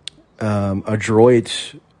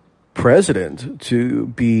adroit president to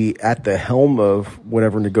be at the helm of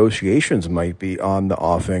whatever negotiations might be on the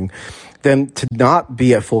offing, then to not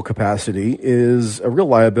be at full capacity is a real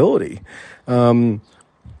liability. During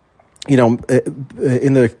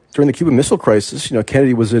the Cuban Missile Crisis,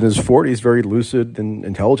 Kennedy was in his 40s, very lucid and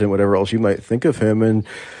intelligent, whatever else you might think of him, and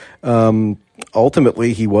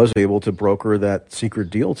ultimately he was able to broker that secret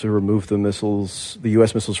deal to remove the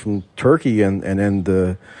U.S. missiles from Turkey and end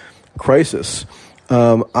the crisis.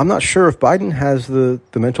 I'm not sure if Biden has the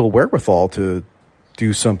mental wherewithal to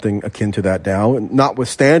do something akin to that now,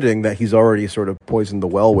 notwithstanding that he's already sort of poisoned the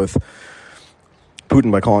well with Putin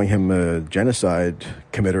by calling him a genocide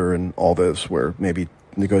committer and all this, where maybe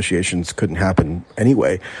negotiations couldn't happen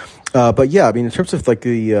anyway. But yeah, I mean, in terms of like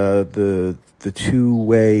the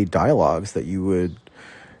two-way dialogues that you would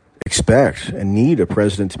expect and need a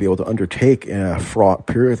president to be able to undertake in a fraught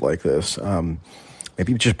period like this.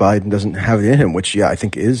 Maybe just Biden doesn't have it in him, which, I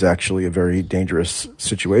think is actually a very dangerous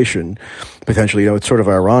situation. Potentially, it's sort of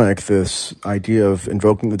ironic. This idea of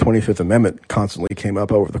invoking the 25th Amendment constantly came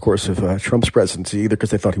up over the course of Trump's presidency, either because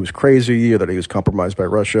they thought he was crazy or that he was compromised by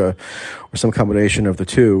Russia or some combination of the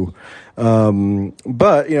two.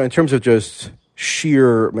 But, in terms of just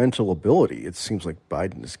sheer mental ability, it seems like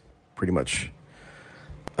Biden is pretty much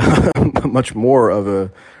much more of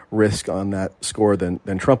a risk on that score than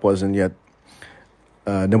Trump was, and yet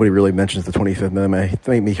nobody really mentions the 25th Amendment. I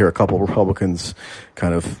think me hear a couple of Republicans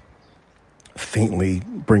kind of faintly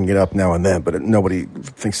bring it up now and then, but nobody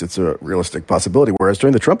thinks it's a realistic possibility. Whereas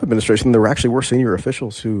during the Trump administration, there actually were senior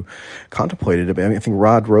officials who contemplated it. I mean, I think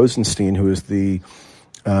Rod Rosenstein, who is the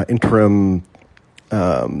interim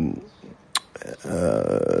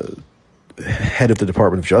head of the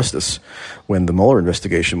Department of Justice when the Mueller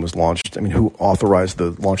investigation was launched, who authorized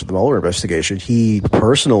the launch of the Mueller investigation, he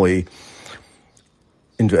personally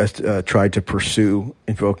tried to pursue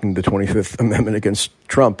invoking the 25th Amendment against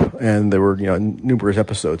Trump, and there were numerous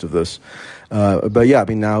episodes of this. But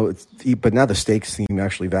now the stakes seem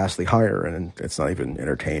actually vastly higher, and it's not even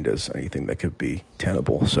entertained as anything that could be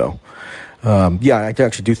tenable. So, I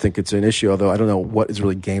actually do think it's an issue. Although I don't know what is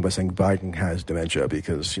really gained by saying Biden has dementia,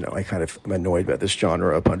 because I kind of am annoyed by this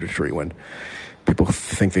genre of punditry when people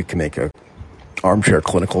think they can make a armchair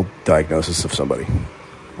clinical diagnosis of somebody.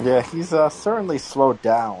 Yeah, he's certainly slowed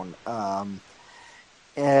down.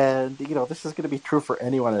 And, this is going to be true for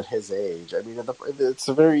anyone at his age. I mean, it's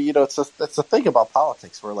a very, it's a thing about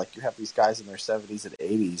politics where, like, you have these guys in their 70s and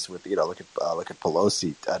 80s with, look at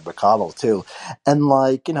Pelosi and McConnell, too. And,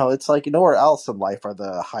 like, it's like, nowhere else in life are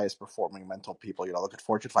the highest performing mental people. Look at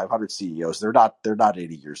Fortune 500 CEOs. They're not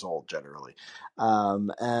 80 years old, generally.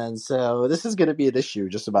 And so this is going to be an issue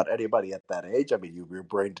just about anybody at that age. I mean, your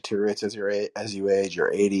brain deteriorates as you age.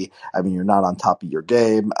 You're 80. I mean, you're not on top of your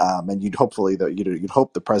game. And you'd hope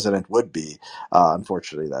the president would be.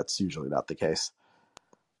 Unfortunately, that's usually not the case.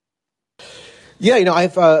 Yeah,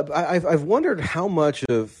 I've wondered how much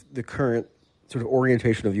of the current sort of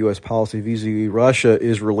orientation of U.S. policy vis-a-vis Russia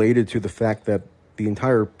is related to the fact that the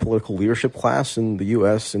entire political leadership class in the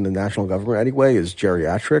U.S. and the national government anyway is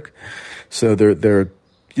geriatric. So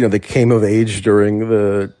they came of age during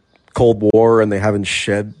the Cold War, and they haven't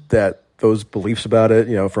shed those beliefs about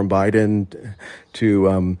it. From Biden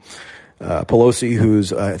to Pelosi,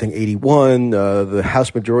 who's I think 81, the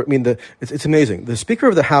House majority. I mean, it's amazing. The Speaker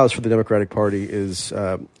of the House for the Democratic Party is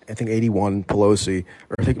I think 81, Pelosi,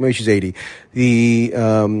 or I think maybe she's 80.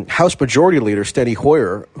 The House Majority Leader, Steny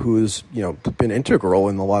Hoyer, who's been integral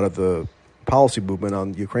in a lot of the policy movement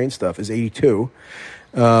on Ukraine stuff, is 82.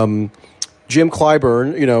 Jim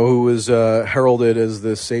Clyburn, who was heralded as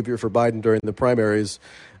the savior for Biden during the primaries.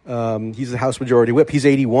 He's the House Majority Whip. He's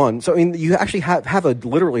 81. So, you actually have a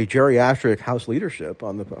literally geriatric House leadership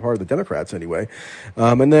on the part of the Democrats anyway.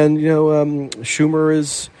 And then, Schumer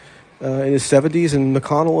is in his 70s, and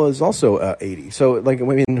McConnell is also 80. So,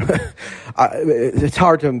 it's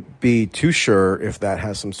hard to be too sure if that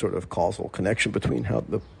has some sort of causal connection between how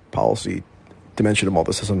the policy dimension of all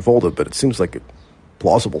this has unfolded, but it seems like it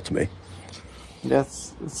plausible to me.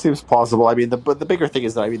 Yes, it seems plausible. I mean, the bigger thing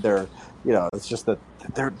is that they're, it's just that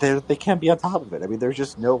they can't be on top of it. I mean, there's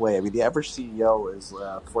just no way. I mean, the average CEO is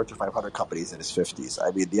Fortune 500 companies in his 50s. I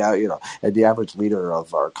mean, and the average leader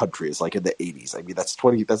of our country is like in the 80s. I mean, that's a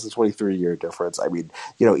 23-year difference. I mean,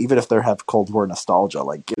 even if they have Cold War nostalgia,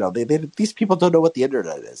 like these people don't know what the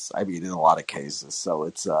internet is. I mean, in a lot of cases, so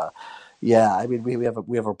it's yeah. I mean, we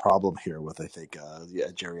have a problem here with, I think, a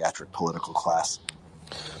geriatric political class.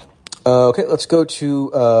 Okay, let's go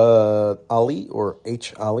to Ali or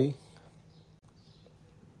H. Ali.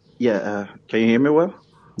 Yeah, can you hear me well?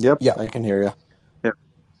 Yep, yeah, I can hear you. Yeah,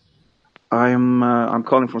 I'm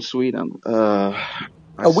calling from Sweden.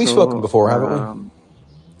 We've spoken before, haven't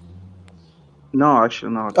we? No,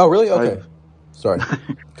 actually not. Oh, really? Okay, sorry.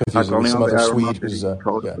 Confusing with some other Swede who's yeah.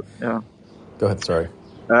 Go ahead. Sorry.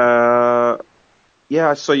 Yeah,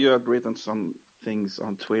 I saw you had written some things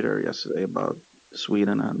on Twitter yesterday about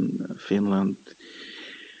Sweden and Finland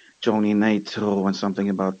joining NATO and something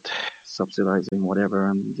about subsidizing whatever,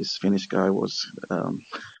 and this Finnish guy was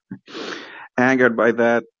angered by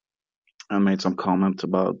that and made some comment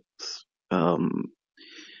about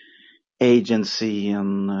agency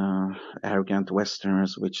and arrogant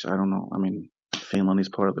Westerners, which I don't know. I mean, Finland is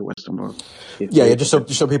part of the Western world. Yeah. Just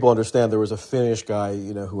so people understand, there was a Finnish guy,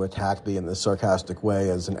 who attacked me in this sarcastic way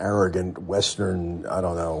as an arrogant Western, I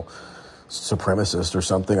don't know, supremacist or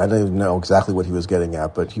something. I don't even know exactly what he was getting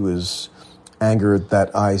at, but he was angered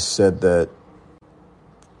that I said that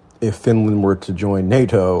if Finland were to join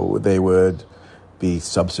NATO, they would be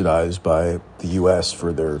subsidized by the U.S.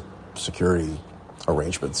 for their security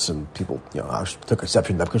arrangements. And people, I took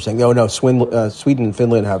exception to that because saying, no, Sweden and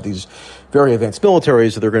Finland have these very advanced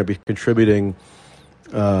militaries, so they're going to be contributing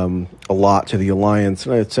a lot to the alliance.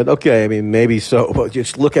 And I said, okay, I mean, maybe so, but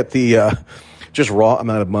just look at the just raw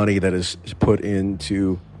amount of money that is put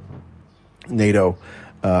into NATO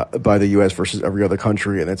by the U.S. versus every other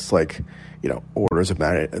country, and it's like, orders of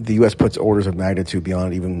magnitude. The U.S. puts orders of magnitude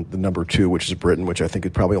beyond even the number two, which is Britain, which I think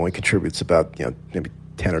it probably only contributes about, maybe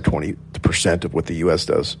 10 or 20% of what the U.S.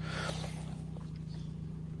 does.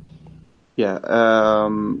 Yeah.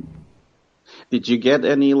 Did you get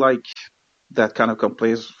any that kind of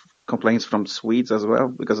complaints from Swedes as well?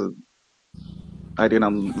 Because I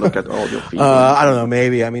didn't look at all your feeds. I don't know.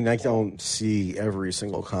 Maybe. I mean, I don't see every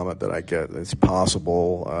single comment that I get. It's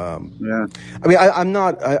possible. Yeah. I mean, I'm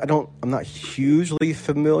not hugely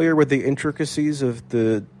familiar with the intricacies of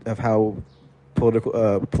how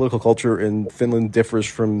political culture in Finland differs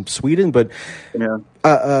from Sweden, but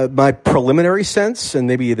my preliminary sense, and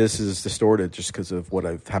maybe this is distorted just because of what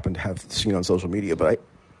I've happened to have seen on social media, but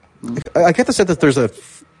I get the sense that there's a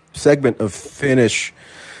segment of Finnish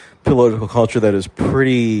political culture that is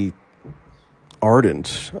pretty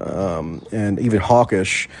ardent and even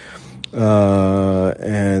hawkish,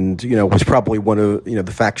 and was probably one of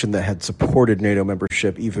the faction that had supported NATO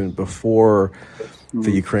membership even before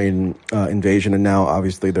the Ukraine invasion, and now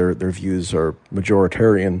obviously their views are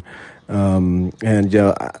majoritarian. And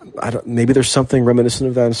I don't, maybe there's something reminiscent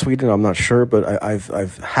of that in Sweden. I'm not sure, but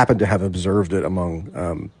I've happened to have observed it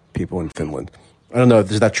among people in Finland. I don't know.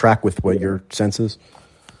 Does that track with what your sense is?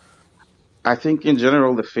 I think in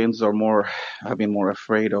general the Finns have been more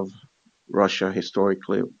afraid of Russia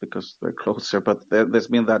historically because they're closer, but there's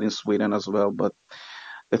been that in Sweden as well. But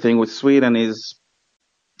the thing with Sweden is,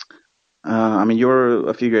 I mean, you're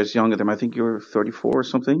a few years younger than me. I think you're 34 or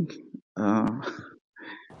something. 31.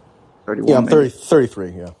 Yeah, I'm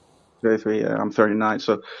 33. Yeah, 33. Yeah, I'm 39.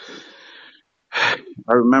 So I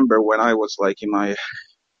remember when I was in my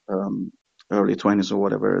early 20s or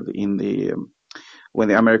whatever, when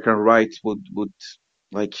the American right would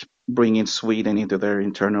bring in Sweden into their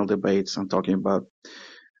internal debates and talking about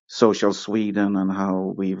social Sweden and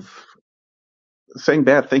how we've saying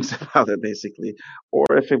bad things about it, basically, or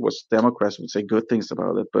if it was Democrats would say good things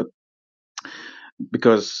about it, but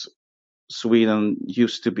because Sweden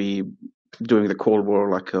used to be during the Cold War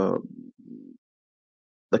like a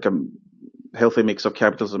healthy mix of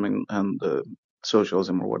capitalism and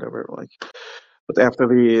socialism or whatever, but after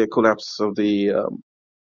the collapse of the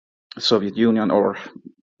Soviet Union, or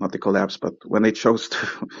not the collapse, but when they chose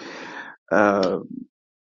to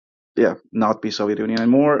not be Soviet Union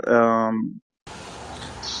anymore,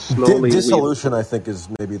 slowly dissolution I think is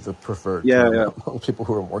maybe the preferred term among people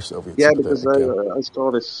who are more Soviet sympathetic. Because I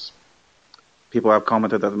saw this, people have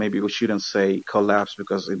commented that maybe we shouldn't say collapse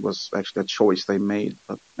because it was actually a choice they made,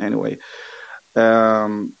 but anyway,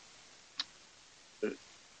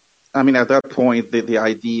 I mean, at that point, the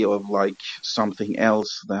idea of something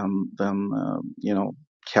else than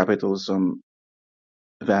capitalism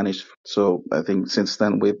vanished. So I think since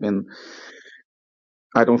then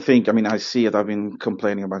I see it. I've been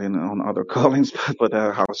complaining about it on other callings, but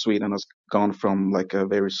how Sweden has gone from a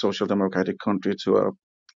very social democratic country to a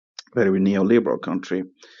very neoliberal country.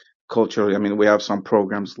 Culturally, I mean, we have some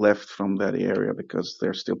programs left from that area because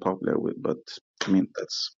they're still popular but I mean,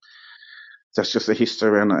 that's just a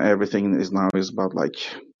history, and everything is about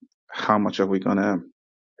how much are we gonna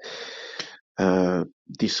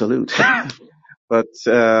dissolute. But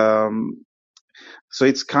so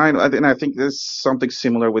it's kind of, and I think there's something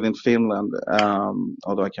similar within Finland,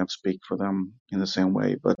 although I can't speak for them in the same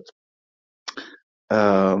way, but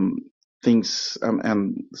things,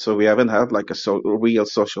 and so we haven't had a real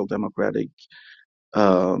social democratic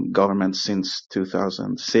government since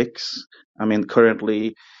 2006. I mean,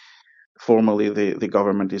 currently, formally, the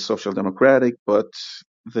government is social democratic, but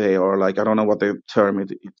they are I don't know what the term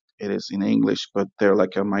it is in English, but they're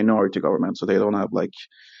a minority government, so they don't have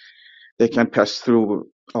they can't pass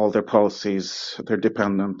through all their policies. They're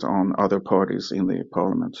dependent on other parties in the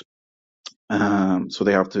parliament, so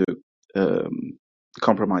they have to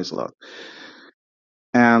compromise a lot.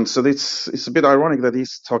 And so it's a bit ironic that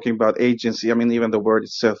he's talking about agency. I mean, even the word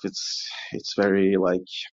itself, it's very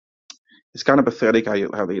it's kind of pathetic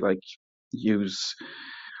how they use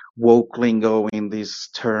woke lingo in these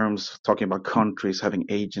terms, talking about countries having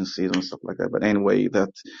agencies and stuff like that. But anyway, that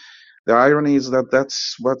the irony is that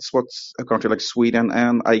that's what's a country like Sweden,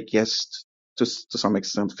 and I guess to some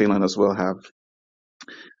extent Finland as well,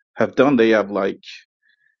 have done. They have like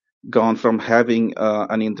gone from having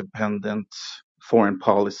an independent foreign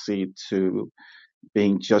policy to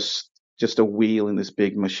being just a wheel in this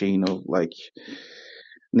big machine of like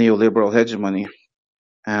neoliberal hegemony.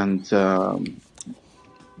 And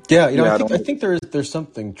Yeah, I I think there's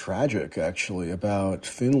something tragic actually about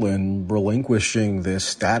Finland relinquishing this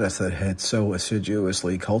status that had so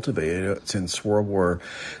assiduously cultivated since World War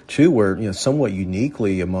II, where somewhat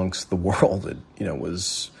uniquely amongst the world, it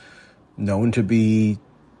was known to be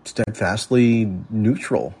steadfastly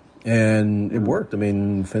neutral, and it worked. I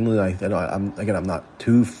mean, Finland. I'm not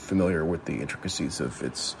too familiar with the intricacies of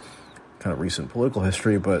its kind of recent political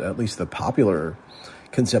history, but at least the popular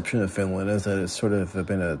conception of Finland is that it's sort of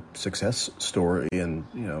been a success story in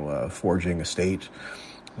forging a state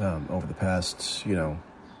over the past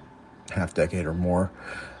half decade or more,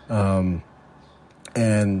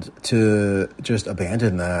 and to just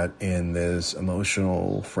abandon that in this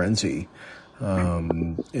emotional frenzy,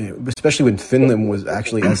 especially when Finland was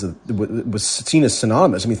actually was seen as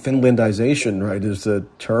synonymous. I mean, Finlandization, right, is the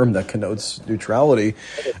term that connotes neutrality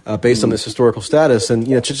based on this historical status, and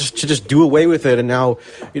to just do away with it, and now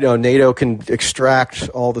NATO can extract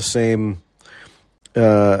all the same.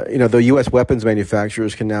 The U.S. weapons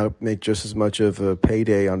manufacturers can now make just as much of a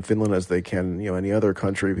payday on Finland as they can, any other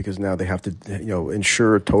country, because now they have to,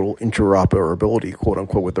 ensure total interoperability, quote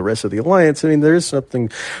unquote, with the rest of the alliance. I mean, there is something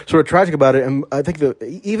sort of tragic about it, and I think that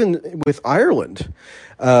even with Ireland,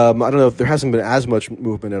 I don't know if there hasn't been as much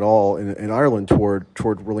movement at all in Ireland toward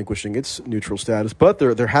relinquishing its neutral status, but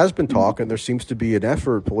there has been talk, and there seems to be an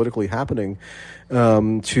effort politically happening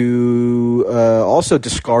to also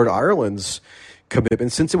discard Ireland's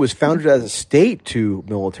commitment, since it was founded as a state, to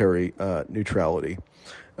military neutrality.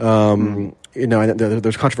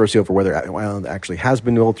 There's controversy over whether Ireland actually has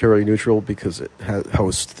been militarily neutral, because it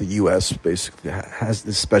hosts the U.S. basically has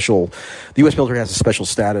this special. The U.S. military has a special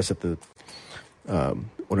status at the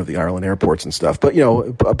one of the Ireland airports and stuff. But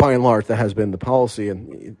by and large, that has been the policy,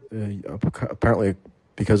 and apparently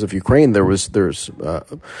because of Ukraine, there's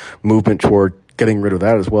movement toward getting rid of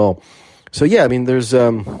that as well. So yeah, I mean, there's.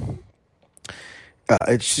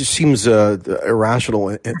 It just seems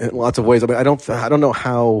irrational in lots of ways. I mean, I don't know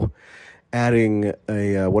how adding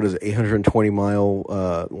a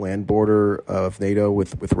 820-mile land border of NATO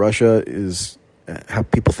with Russia is how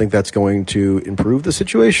people think that's going to improve the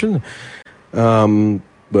situation.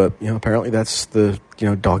 But apparently that's the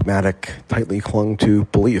dogmatic, tightly clung to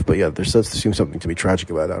belief. But yeah, there does seem something to be tragic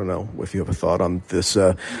about it. I don't know if you have a thought on this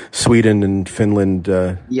Sweden and Finland.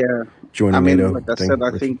 Joining NATO. Like I said,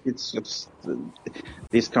 I think it's just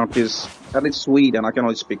these countries, at least Sweden. I can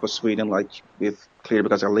only speak for Sweden, clear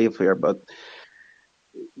because I live here. But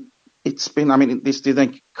it's been. I mean, this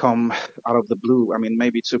didn't come out of the blue. I mean,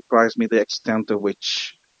 maybe it surprised me the extent to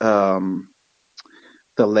which the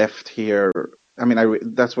left here. I mean,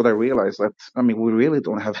 that's what I realized. That we really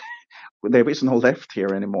don't have. There is no left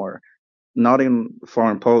here anymore. Not in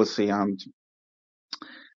foreign policy, and.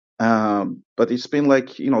 But it's been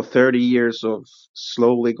 30 years of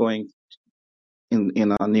slowly going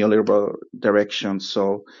in a neoliberal direction.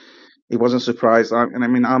 So it wasn't a surprise. I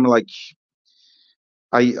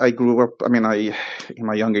grew up. In my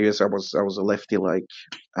younger years, I was a lefty, but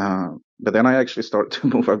then I actually started to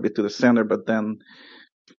move a bit to the center. But then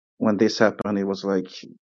when this happened, it was I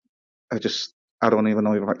don't even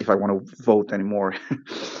know if I want to vote anymore.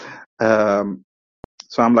 So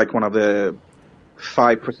I'm one of the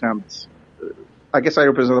 5%. I guess I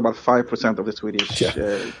represent about 5% of the Swedish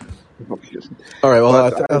population. All right.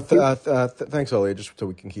 Well, thanks, Ollie. Just so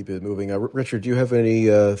we can keep it moving. Richard, do you have any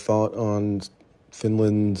thought on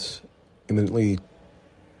Finland imminently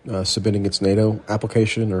submitting its NATO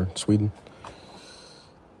application, or Sweden?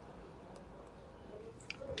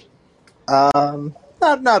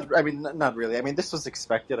 Not really. I mean, this was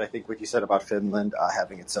expected. I think what you said about Finland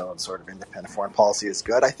having its own sort of independent foreign policy is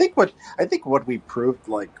good. I think what we proved,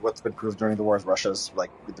 what's been proved during the war, is Russia's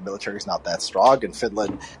the military is not that strong, and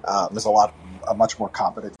Finland is a much more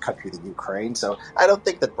competent country than Ukraine. So I don't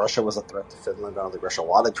think that Russia was a threat to Finland. I don't think Russia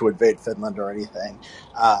wanted to invade Finland or anything.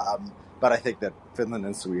 But I think that Finland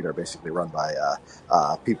and Sweden are basically run by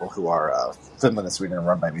people who are Finland and Sweden are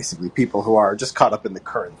run by basically people who are just caught up in the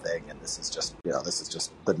current thing, and this is just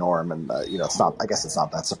the norm, and it's not. I guess it's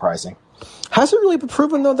not that surprising. Has it really been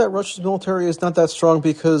proven, though, that Russia's military is not that strong?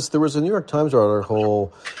 Because there was a New York Times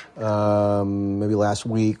article maybe last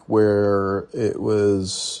week where it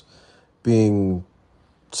was being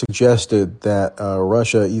suggested that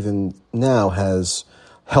Russia even now has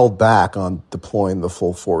held back on deploying the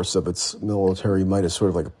full force of its military might as sort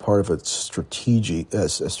of like a part of its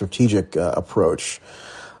strategic approach.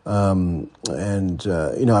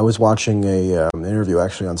 I was watching an interview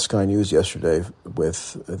actually on Sky News yesterday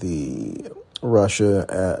with the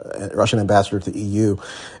Russian ambassador to the EU,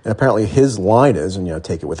 and apparently his line is, and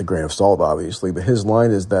take it with a grain of salt, obviously, but his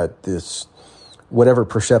line is that this, whatever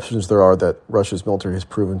perceptions there are that Russia's military has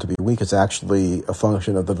proven to be weak, is actually a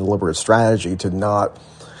function of the deliberate strategy to not,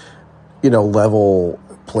 level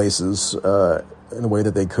places in the way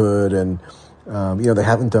that they could, and they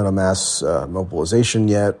haven't done a mass mobilization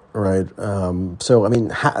yet, right?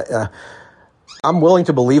 I'm willing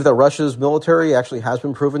to believe that Russia's military actually has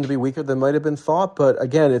been proven to be weaker than might have been thought. But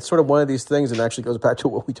again, it's sort of one of these things, and actually goes back to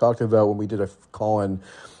what we talked about when we did a call-in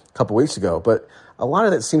a couple weeks ago. But a lot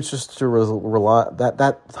of it seems just to rely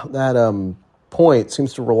that point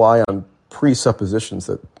seems to rely on presuppositions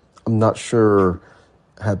that I'm not sure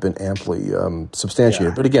have been amply substantiated.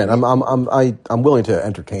 Yeah. But again, I'm willing to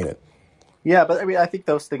entertain it. Yeah, but I mean, I think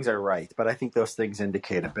those things are right, but I think those things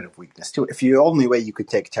indicate a bit of weakness too. If the only way you could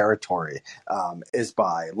take territory is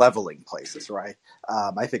by leveling places, right?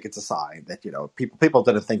 I think it's a sign that people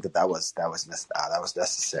didn't think that was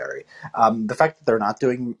necessary. The fact that they're not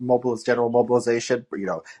doing general mobilization,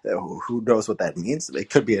 who knows what that means? It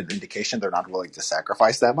could be an indication they're not willing to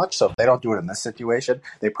sacrifice that much. So if they don't do it in this situation,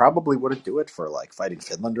 they probably wouldn't do it for like fighting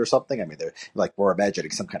Finland or something. I mean, they're like, we're imagining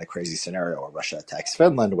some kind of crazy scenario where Russia attacks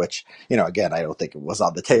Finland, which again, I don't think it was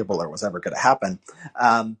on the table or was ever going to happen.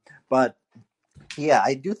 But yeah,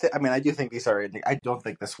 I do think. I mean, I do think these are. I don't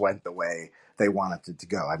think this went the way they wanted it to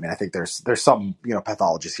go. I mean, I think there's some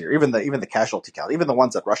pathologies here. Even the casualty count, even the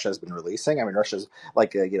ones that Russia has been releasing. I mean, Russia's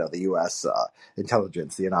like the U.S.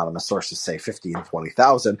 Intelligence, the anonymous sources say 15,000,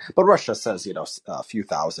 20,000, but Russia says a few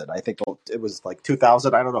thousand. I think it was like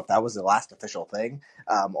 2,000. I don't know if that was the last official thing,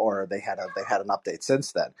 or they had an update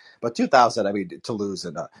since then. But 2,000. I mean, to lose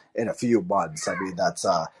in a few months. I mean, that's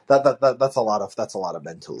that's a lot of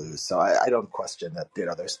men to lose. So I don't question that.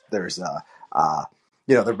 There's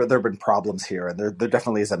there have been problems here, and there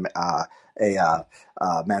definitely is a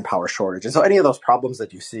manpower shortage. And so any of those problems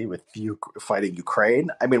that you see with fighting Ukraine,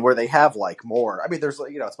 I mean, where they have like more, I mean, there's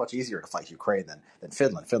it's much easier to fight Ukraine than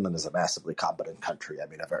Finland. Finland is a massively competent country. I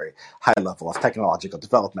mean, a very high level of technological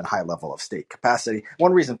development, high level of state capacity.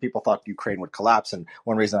 One reason people thought Ukraine would collapse, and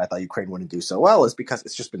one reason I thought Ukraine wouldn't do so well, is because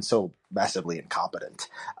it's just been so massively incompetent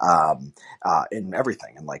in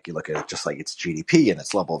everything. And like you look at it, just like its GDP and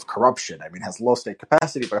its level of corruption. I mean, it has low state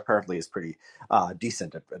capacity, but apparently is pretty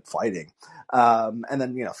decent at fighting. And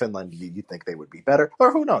then Finland, you'd think they would be better,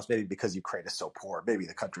 or who knows? Maybe because Ukraine is so poor, maybe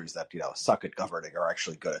the countries that suck at governing are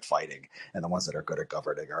actually good at fighting, and the ones that are good at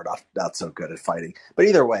governing are not so good at fighting. But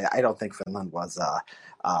either way, I don't think Finland was that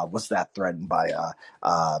threatened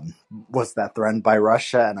by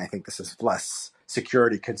Russia, and I think this is less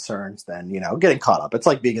security concerns than getting caught up. It's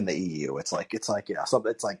like being in the EU. It's like it's like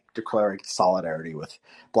declaring solidarity with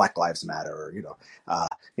Black Lives Matter, or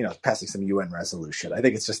passing some UN resolution. I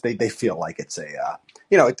think it's just they feel like it's a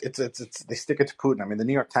it's they stick it to Putin. I mean, the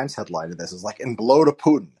New York Times headline of this is like, "And blow to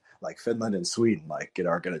Putin." Like Finland and Sweden,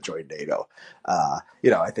 are going to join NATO. I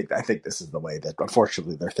think this is the way that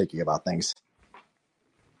unfortunately they're thinking about things.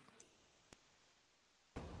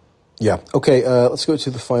 Yeah. Okay. Let's go to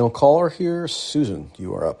the final caller here. Susan,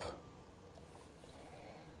 you are up.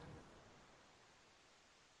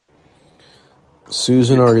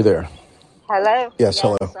 Susan, are you there? Hello? Yes,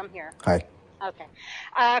 hello. I'm here. Hi. Okay.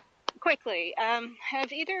 Quickly,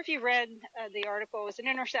 have either of you read the article? It was an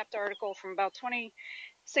Intercept article from about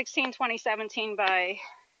 2016, 2017 by, I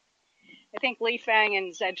think, Li Feng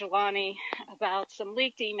and Zed Jelani about some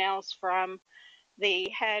leaked emails from the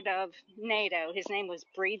head of NATO. His name was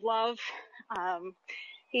Breedlove.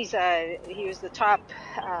 He was the top,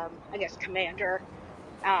 commander.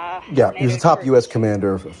 He was the top U.S.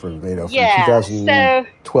 commander for NATO from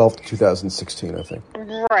 2012 to 2016, I think.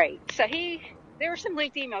 Right. So there were some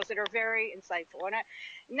leaked emails that are very insightful, and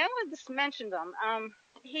no one's mentioned them.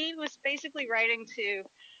 He was basically writing to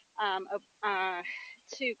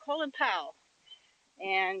Colin Powell,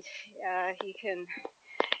 and he can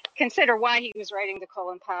consider why he was writing to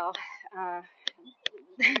Colin Powell.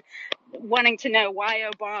 wanting to know why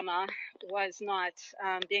Obama was not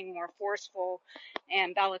being more forceful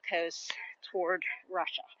and bellicose toward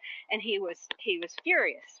Russia, and he was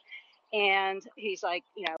furious, and he's like,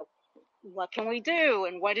 what can we do,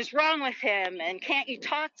 and what is wrong with him, and can't you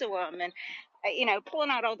talk to him, and pulling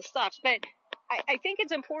out all the stops. But I think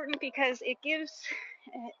it's important because it gives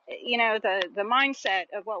the mindset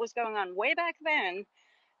of what was going on way back then.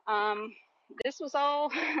 This was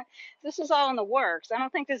all this was all in the works. I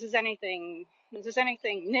don't think this is anything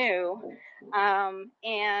new.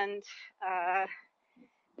 And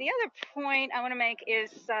the other point I want to make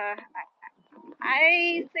is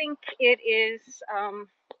I think it is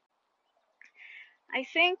I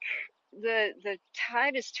think the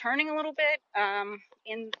tide is turning a little bit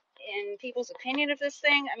in people's opinion of this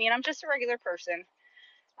thing. I mean, I'm just a regular person,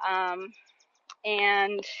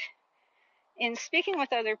 and in speaking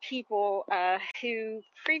with other people who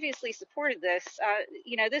previously supported this,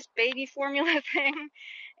 this baby formula thing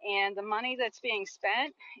and the money that's being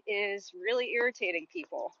spent is really irritating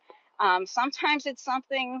people. Sometimes it's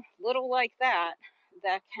something little like that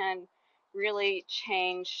can really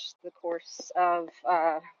change the course of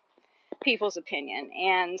people's opinion.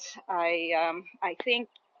 And I think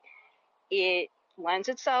it lends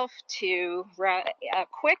itself to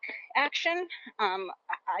quick action.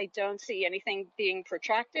 I don't see anything being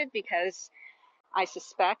protracted because I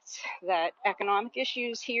suspect that economic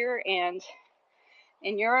issues here and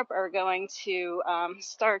in Europe are going to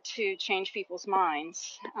start to change people's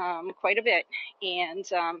minds quite a bit. And,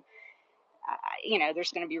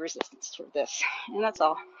 there's going to be resistance toward this. And that's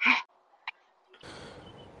all.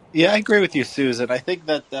 Yeah, I agree with you, Susan. I think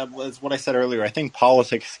that was what I said earlier. I think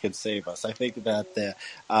politics can save us. I think that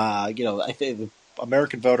I think the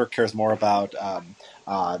American voter cares more about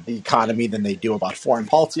the economy than they do about foreign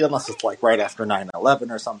policy, unless it's like right after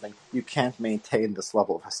 9/11 or something. You can't maintain this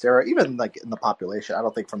level of hysteria, even like in the population. I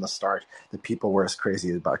don't think from the start the people were as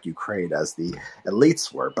crazy about Ukraine as the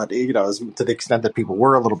elites were. But to the extent that people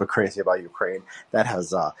were a little bit crazy about Ukraine, that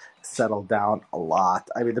has settled down a lot.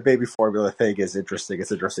 I mean, the baby formula thing is interesting.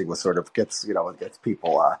 It's interesting what sort of gets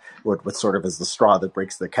people what sort of is the straw that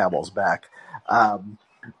breaks the camel's back.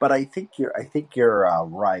 But I think you're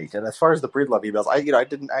right. And as far as the Breedlove emails, I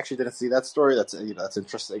didn't see that story. That's that's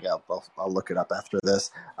interesting. I'll look it up after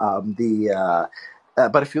this.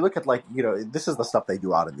 But if you look at this is the stuff they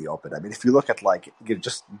do out in the open. I mean, if you look at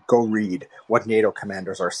just go read what NATO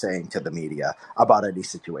commanders are saying to the media about any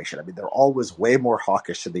situation. I mean, they're always way more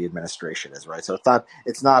hawkish than the administration is, right? So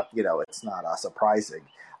it's not surprising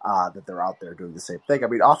that they're out there doing the same thing. I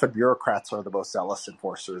mean, often bureaucrats are the most zealous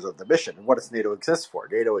enforcers of the mission. And what does NATO exist for?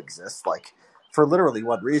 NATO exists for literally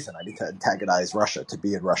one reason. I mean, to antagonize Russia, to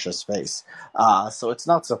be in Russia's face. So it's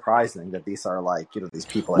not surprising that these are these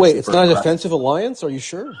people. Wait, it's not a defensive alliance? Are you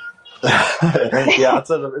sure? Yeah, it's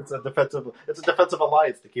a defensive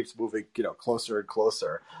alliance that keeps moving closer and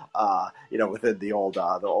closer within the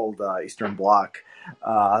old Eastern Bloc.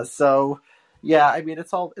 So yeah, I mean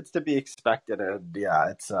it's to be expected, and yeah,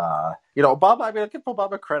 it's Obama. I mean, I give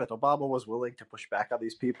Obama credit. Obama was willing to push back on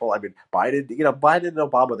these people. I mean, Biden and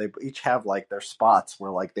Obama, they each have their spots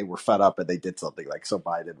where they were fed up and they did something. So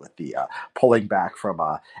Biden with the pulling back from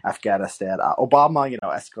Afghanistan. Obama,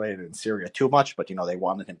 escalated in Syria too much, but they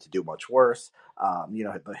wanted him to do much worse.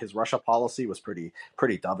 His Russia policy was pretty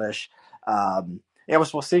dovish. Yeah, I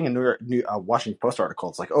was seeing a Washington Post article.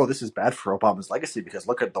 It's like, oh, this is bad for Obama's legacy because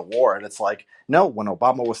look at the war. And it's like, no, when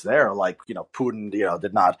Obama was there, Putin,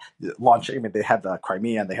 did not launch. I mean, they had the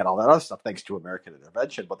Crimea and they had all that other stuff thanks to American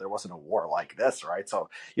intervention, but there wasn't a war like this, right? So,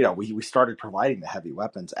 we started providing the heavy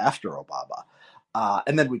weapons after Obama.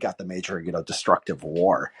 And then we got the major, destructive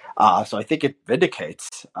war. So I think it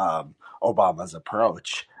vindicates Obama's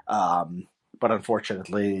approach. But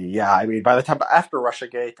unfortunately, yeah, I mean, by the time after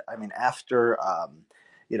Russiagate, after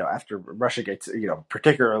Russiagate,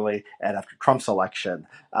 particularly, and after Trump's election,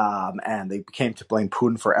 and they came to blame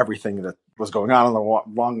Putin for everything that was going on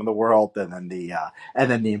wrong in the world, and then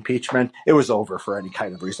the impeachment, it was over for any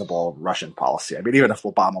kind of reasonable Russian policy. I mean, even if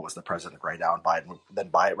Obama was the president right now and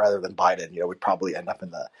Biden, rather than Biden, we'd probably end up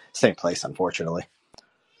in the same place, unfortunately.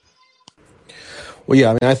 Well, yeah,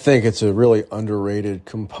 I mean, I think it's a really underrated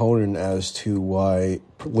component as to why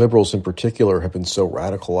liberals in particular have been so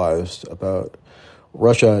radicalized about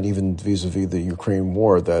Russia and even vis-a-vis the Ukraine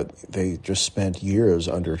war, that they just spent years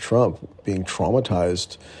under Trump being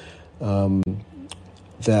traumatized,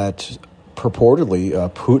 that purportedly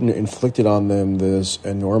Putin inflicted on them this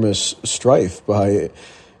enormous strife by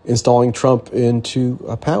installing Trump into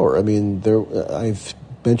power. I mean, I've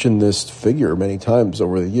mentioned this figure many times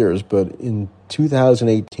over the years, but in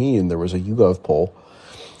 2018, there was a YouGov poll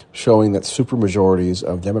showing that supermajorities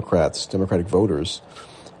of Democratic voters,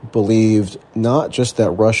 believed not just that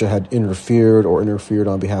Russia had interfered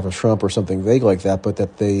on behalf of Trump or something vague like that, but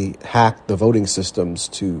that they hacked the voting systems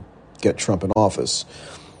to get Trump in office.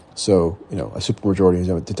 So, a supermajority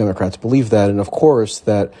of the Democrats believed that. And of course,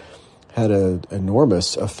 that had an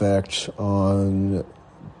enormous effect on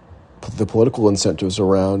the political incentives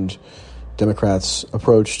around Democrats'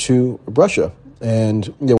 approach to Russia. And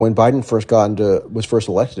when Biden was first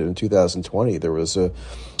elected in 2020, there was a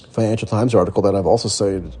Financial Times article that I've also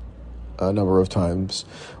cited a number of times,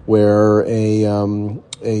 where a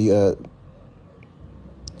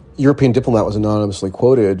European diplomat was anonymously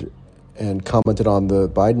quoted and commented on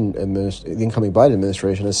the incoming Biden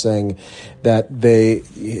administration as saying that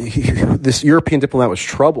this European diplomat was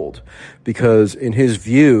troubled because, in his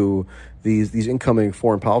view, these incoming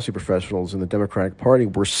foreign policy professionals in the Democratic Party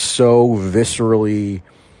were so viscerally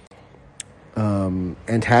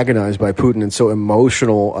antagonized by Putin and so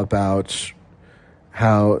emotional about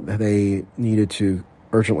how they needed to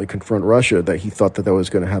urgently confront Russia that he thought that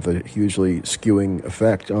was going to have a hugely skewing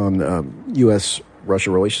effect on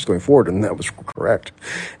U.S.-Russia relations going forward, and that was correct.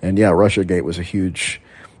 And Russiagate was a huge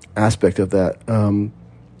aspect of that.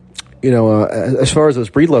 As far as those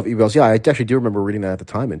Breedlove emails, I actually do remember reading that at the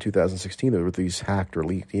time in 2016. There were these hacked or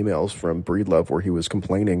leaked emails from Breedlove where he was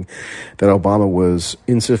complaining that Obama was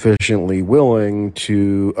insufficiently willing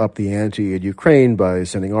to up the ante in Ukraine by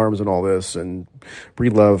sending arms and all this. And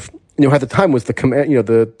Breedlove, at the time was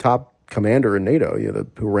the top commander in NATO,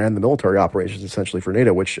 who ran the military operations essentially for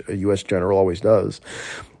NATO, which a U.S. general always does,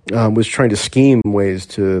 was trying to scheme ways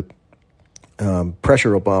to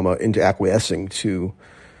pressure Obama into acquiescing to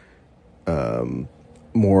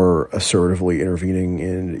more assertively intervening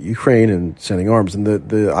in Ukraine and sending arms. And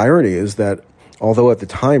the irony is that although at the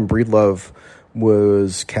time Breedlove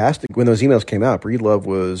was casted, when those emails came out, Breedlove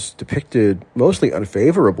was depicted mostly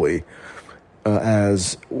unfavorably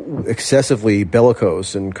as excessively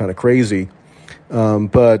bellicose and kind of crazy.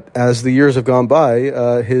 But as the years have gone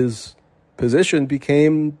by, his position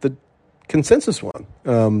became the consensus one.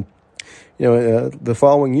 The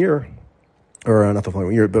following year, or not the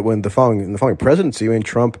following year, but in the following presidency,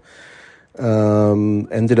 Trump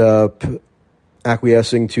ended up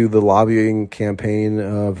acquiescing to the lobbying campaign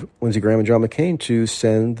of Lindsey Graham and John McCain to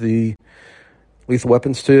send the lethal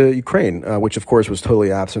weapons to Ukraine, which of course was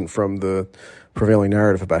totally absent from the prevailing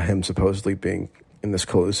narrative about him supposedly being in this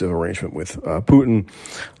collusive arrangement with Putin.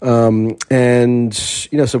 So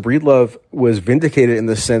Breedlove was vindicated in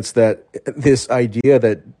the sense that this idea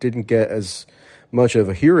that didn't get as much of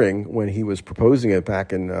a hearing when he was proposing it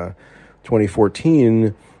back in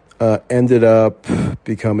 2014 ended up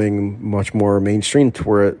becoming much more mainstream to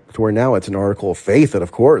where now it's an article of faith that,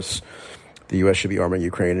 of course, the U.S. should be arming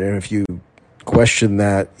Ukraine. And if you question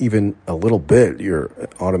that even a little bit, you're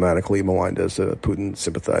automatically maligned as a Putin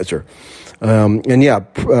sympathizer.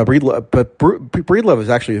 Breedlove is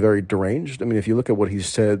actually very deranged. If you look at what he's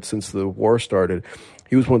said since the war started,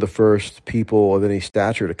 he was one of the first people of any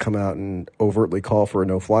stature to come out and overtly call for a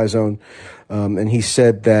no-fly zone. And he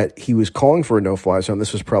said that he was calling for a no-fly zone.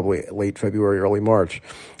 This was probably late February, early March.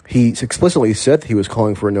 He explicitly said that he was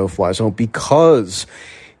calling for a no-fly zone because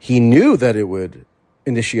he knew that it would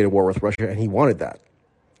initiate a war with Russia, and he wanted that.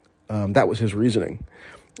 That was his reasoning.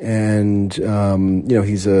 And,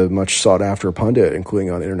 he's a much sought-after pundit, including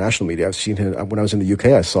on international media. I've seen him, when I was in the UK,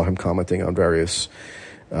 I saw him commenting on various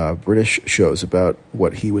British shows about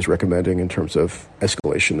what he was recommending in terms of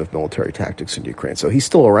escalation of military tactics in Ukraine. So he's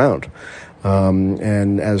still around.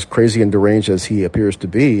 And as crazy and deranged as he appears to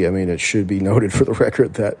be, it should be noted for the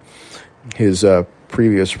record that his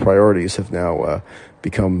previous priorities have now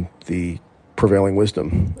become the prevailing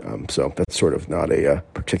wisdom. So that's sort of not a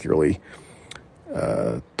particularly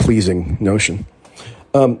pleasing notion.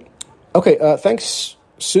 Thanks,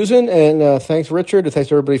 Susan, and thanks, Richard, and thanks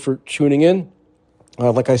everybody for tuning in.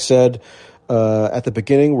 Like I said at the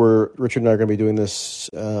beginning, Richard and I are going to be doing this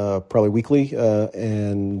probably weekly,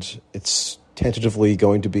 and it's tentatively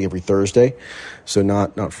going to be every Thursday, so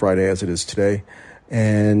not Friday as it is today.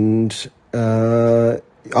 And I'll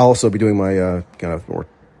also be doing my kind of more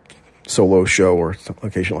solo show, or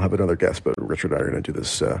occasionally I'll have another guest, but Richard and I are going to do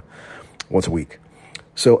this once a week.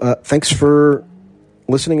 So thanks for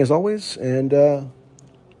listening as always, and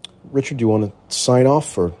Richard, do you want to sign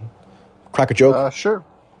off or crack a joke? Sure.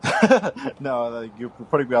 No, you're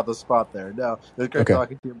putting me on the spot there. No, it was great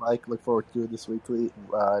talking to you, Mike. Look forward to doing this weekly.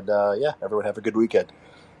 And everyone have a good weekend.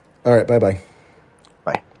 All right, bye-bye.